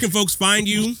 Where can folks find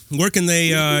you? Where can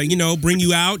they, bring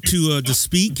you out to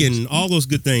speak and all those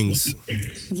good things?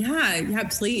 Yeah,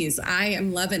 please.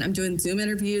 I'm doing Zoom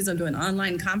interviews. I'm doing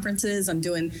online conferences. I'm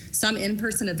doing some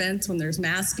in-person events when there's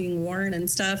masks being worn and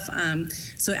stuff.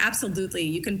 So absolutely,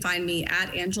 you can find me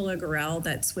at Angela Gorell.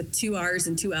 That's with 2 R's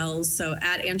and 2 L's. So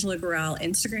at Angela Gorell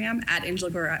Instagram, at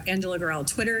Angela Gorell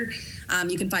Twitter.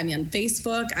 You can find me on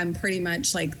Facebook. I'm pretty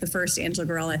much like the first Angela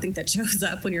Gorell, I think, that shows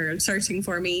up when you're searching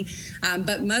for me.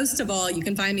 But most of all, you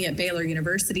can find me at Baylor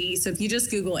University. So if you just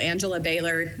Google Angela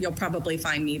Baylor, you'll probably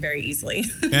find me very easily.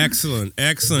 Excellent.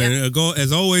 Yep.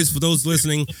 As always, for those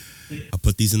listening, I'll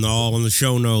put these all in the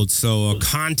show notes. So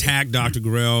contact Dr.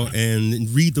 Gorell and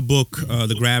read the book,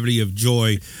 The Gravity of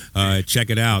Joy. Check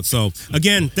it out. So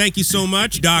again, thank you so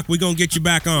much, Doc. We're going to get you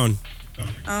back on.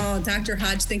 Oh, Dr.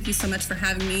 Hodge, thank you so much for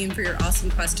having me and for your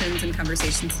awesome questions and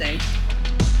conversations today.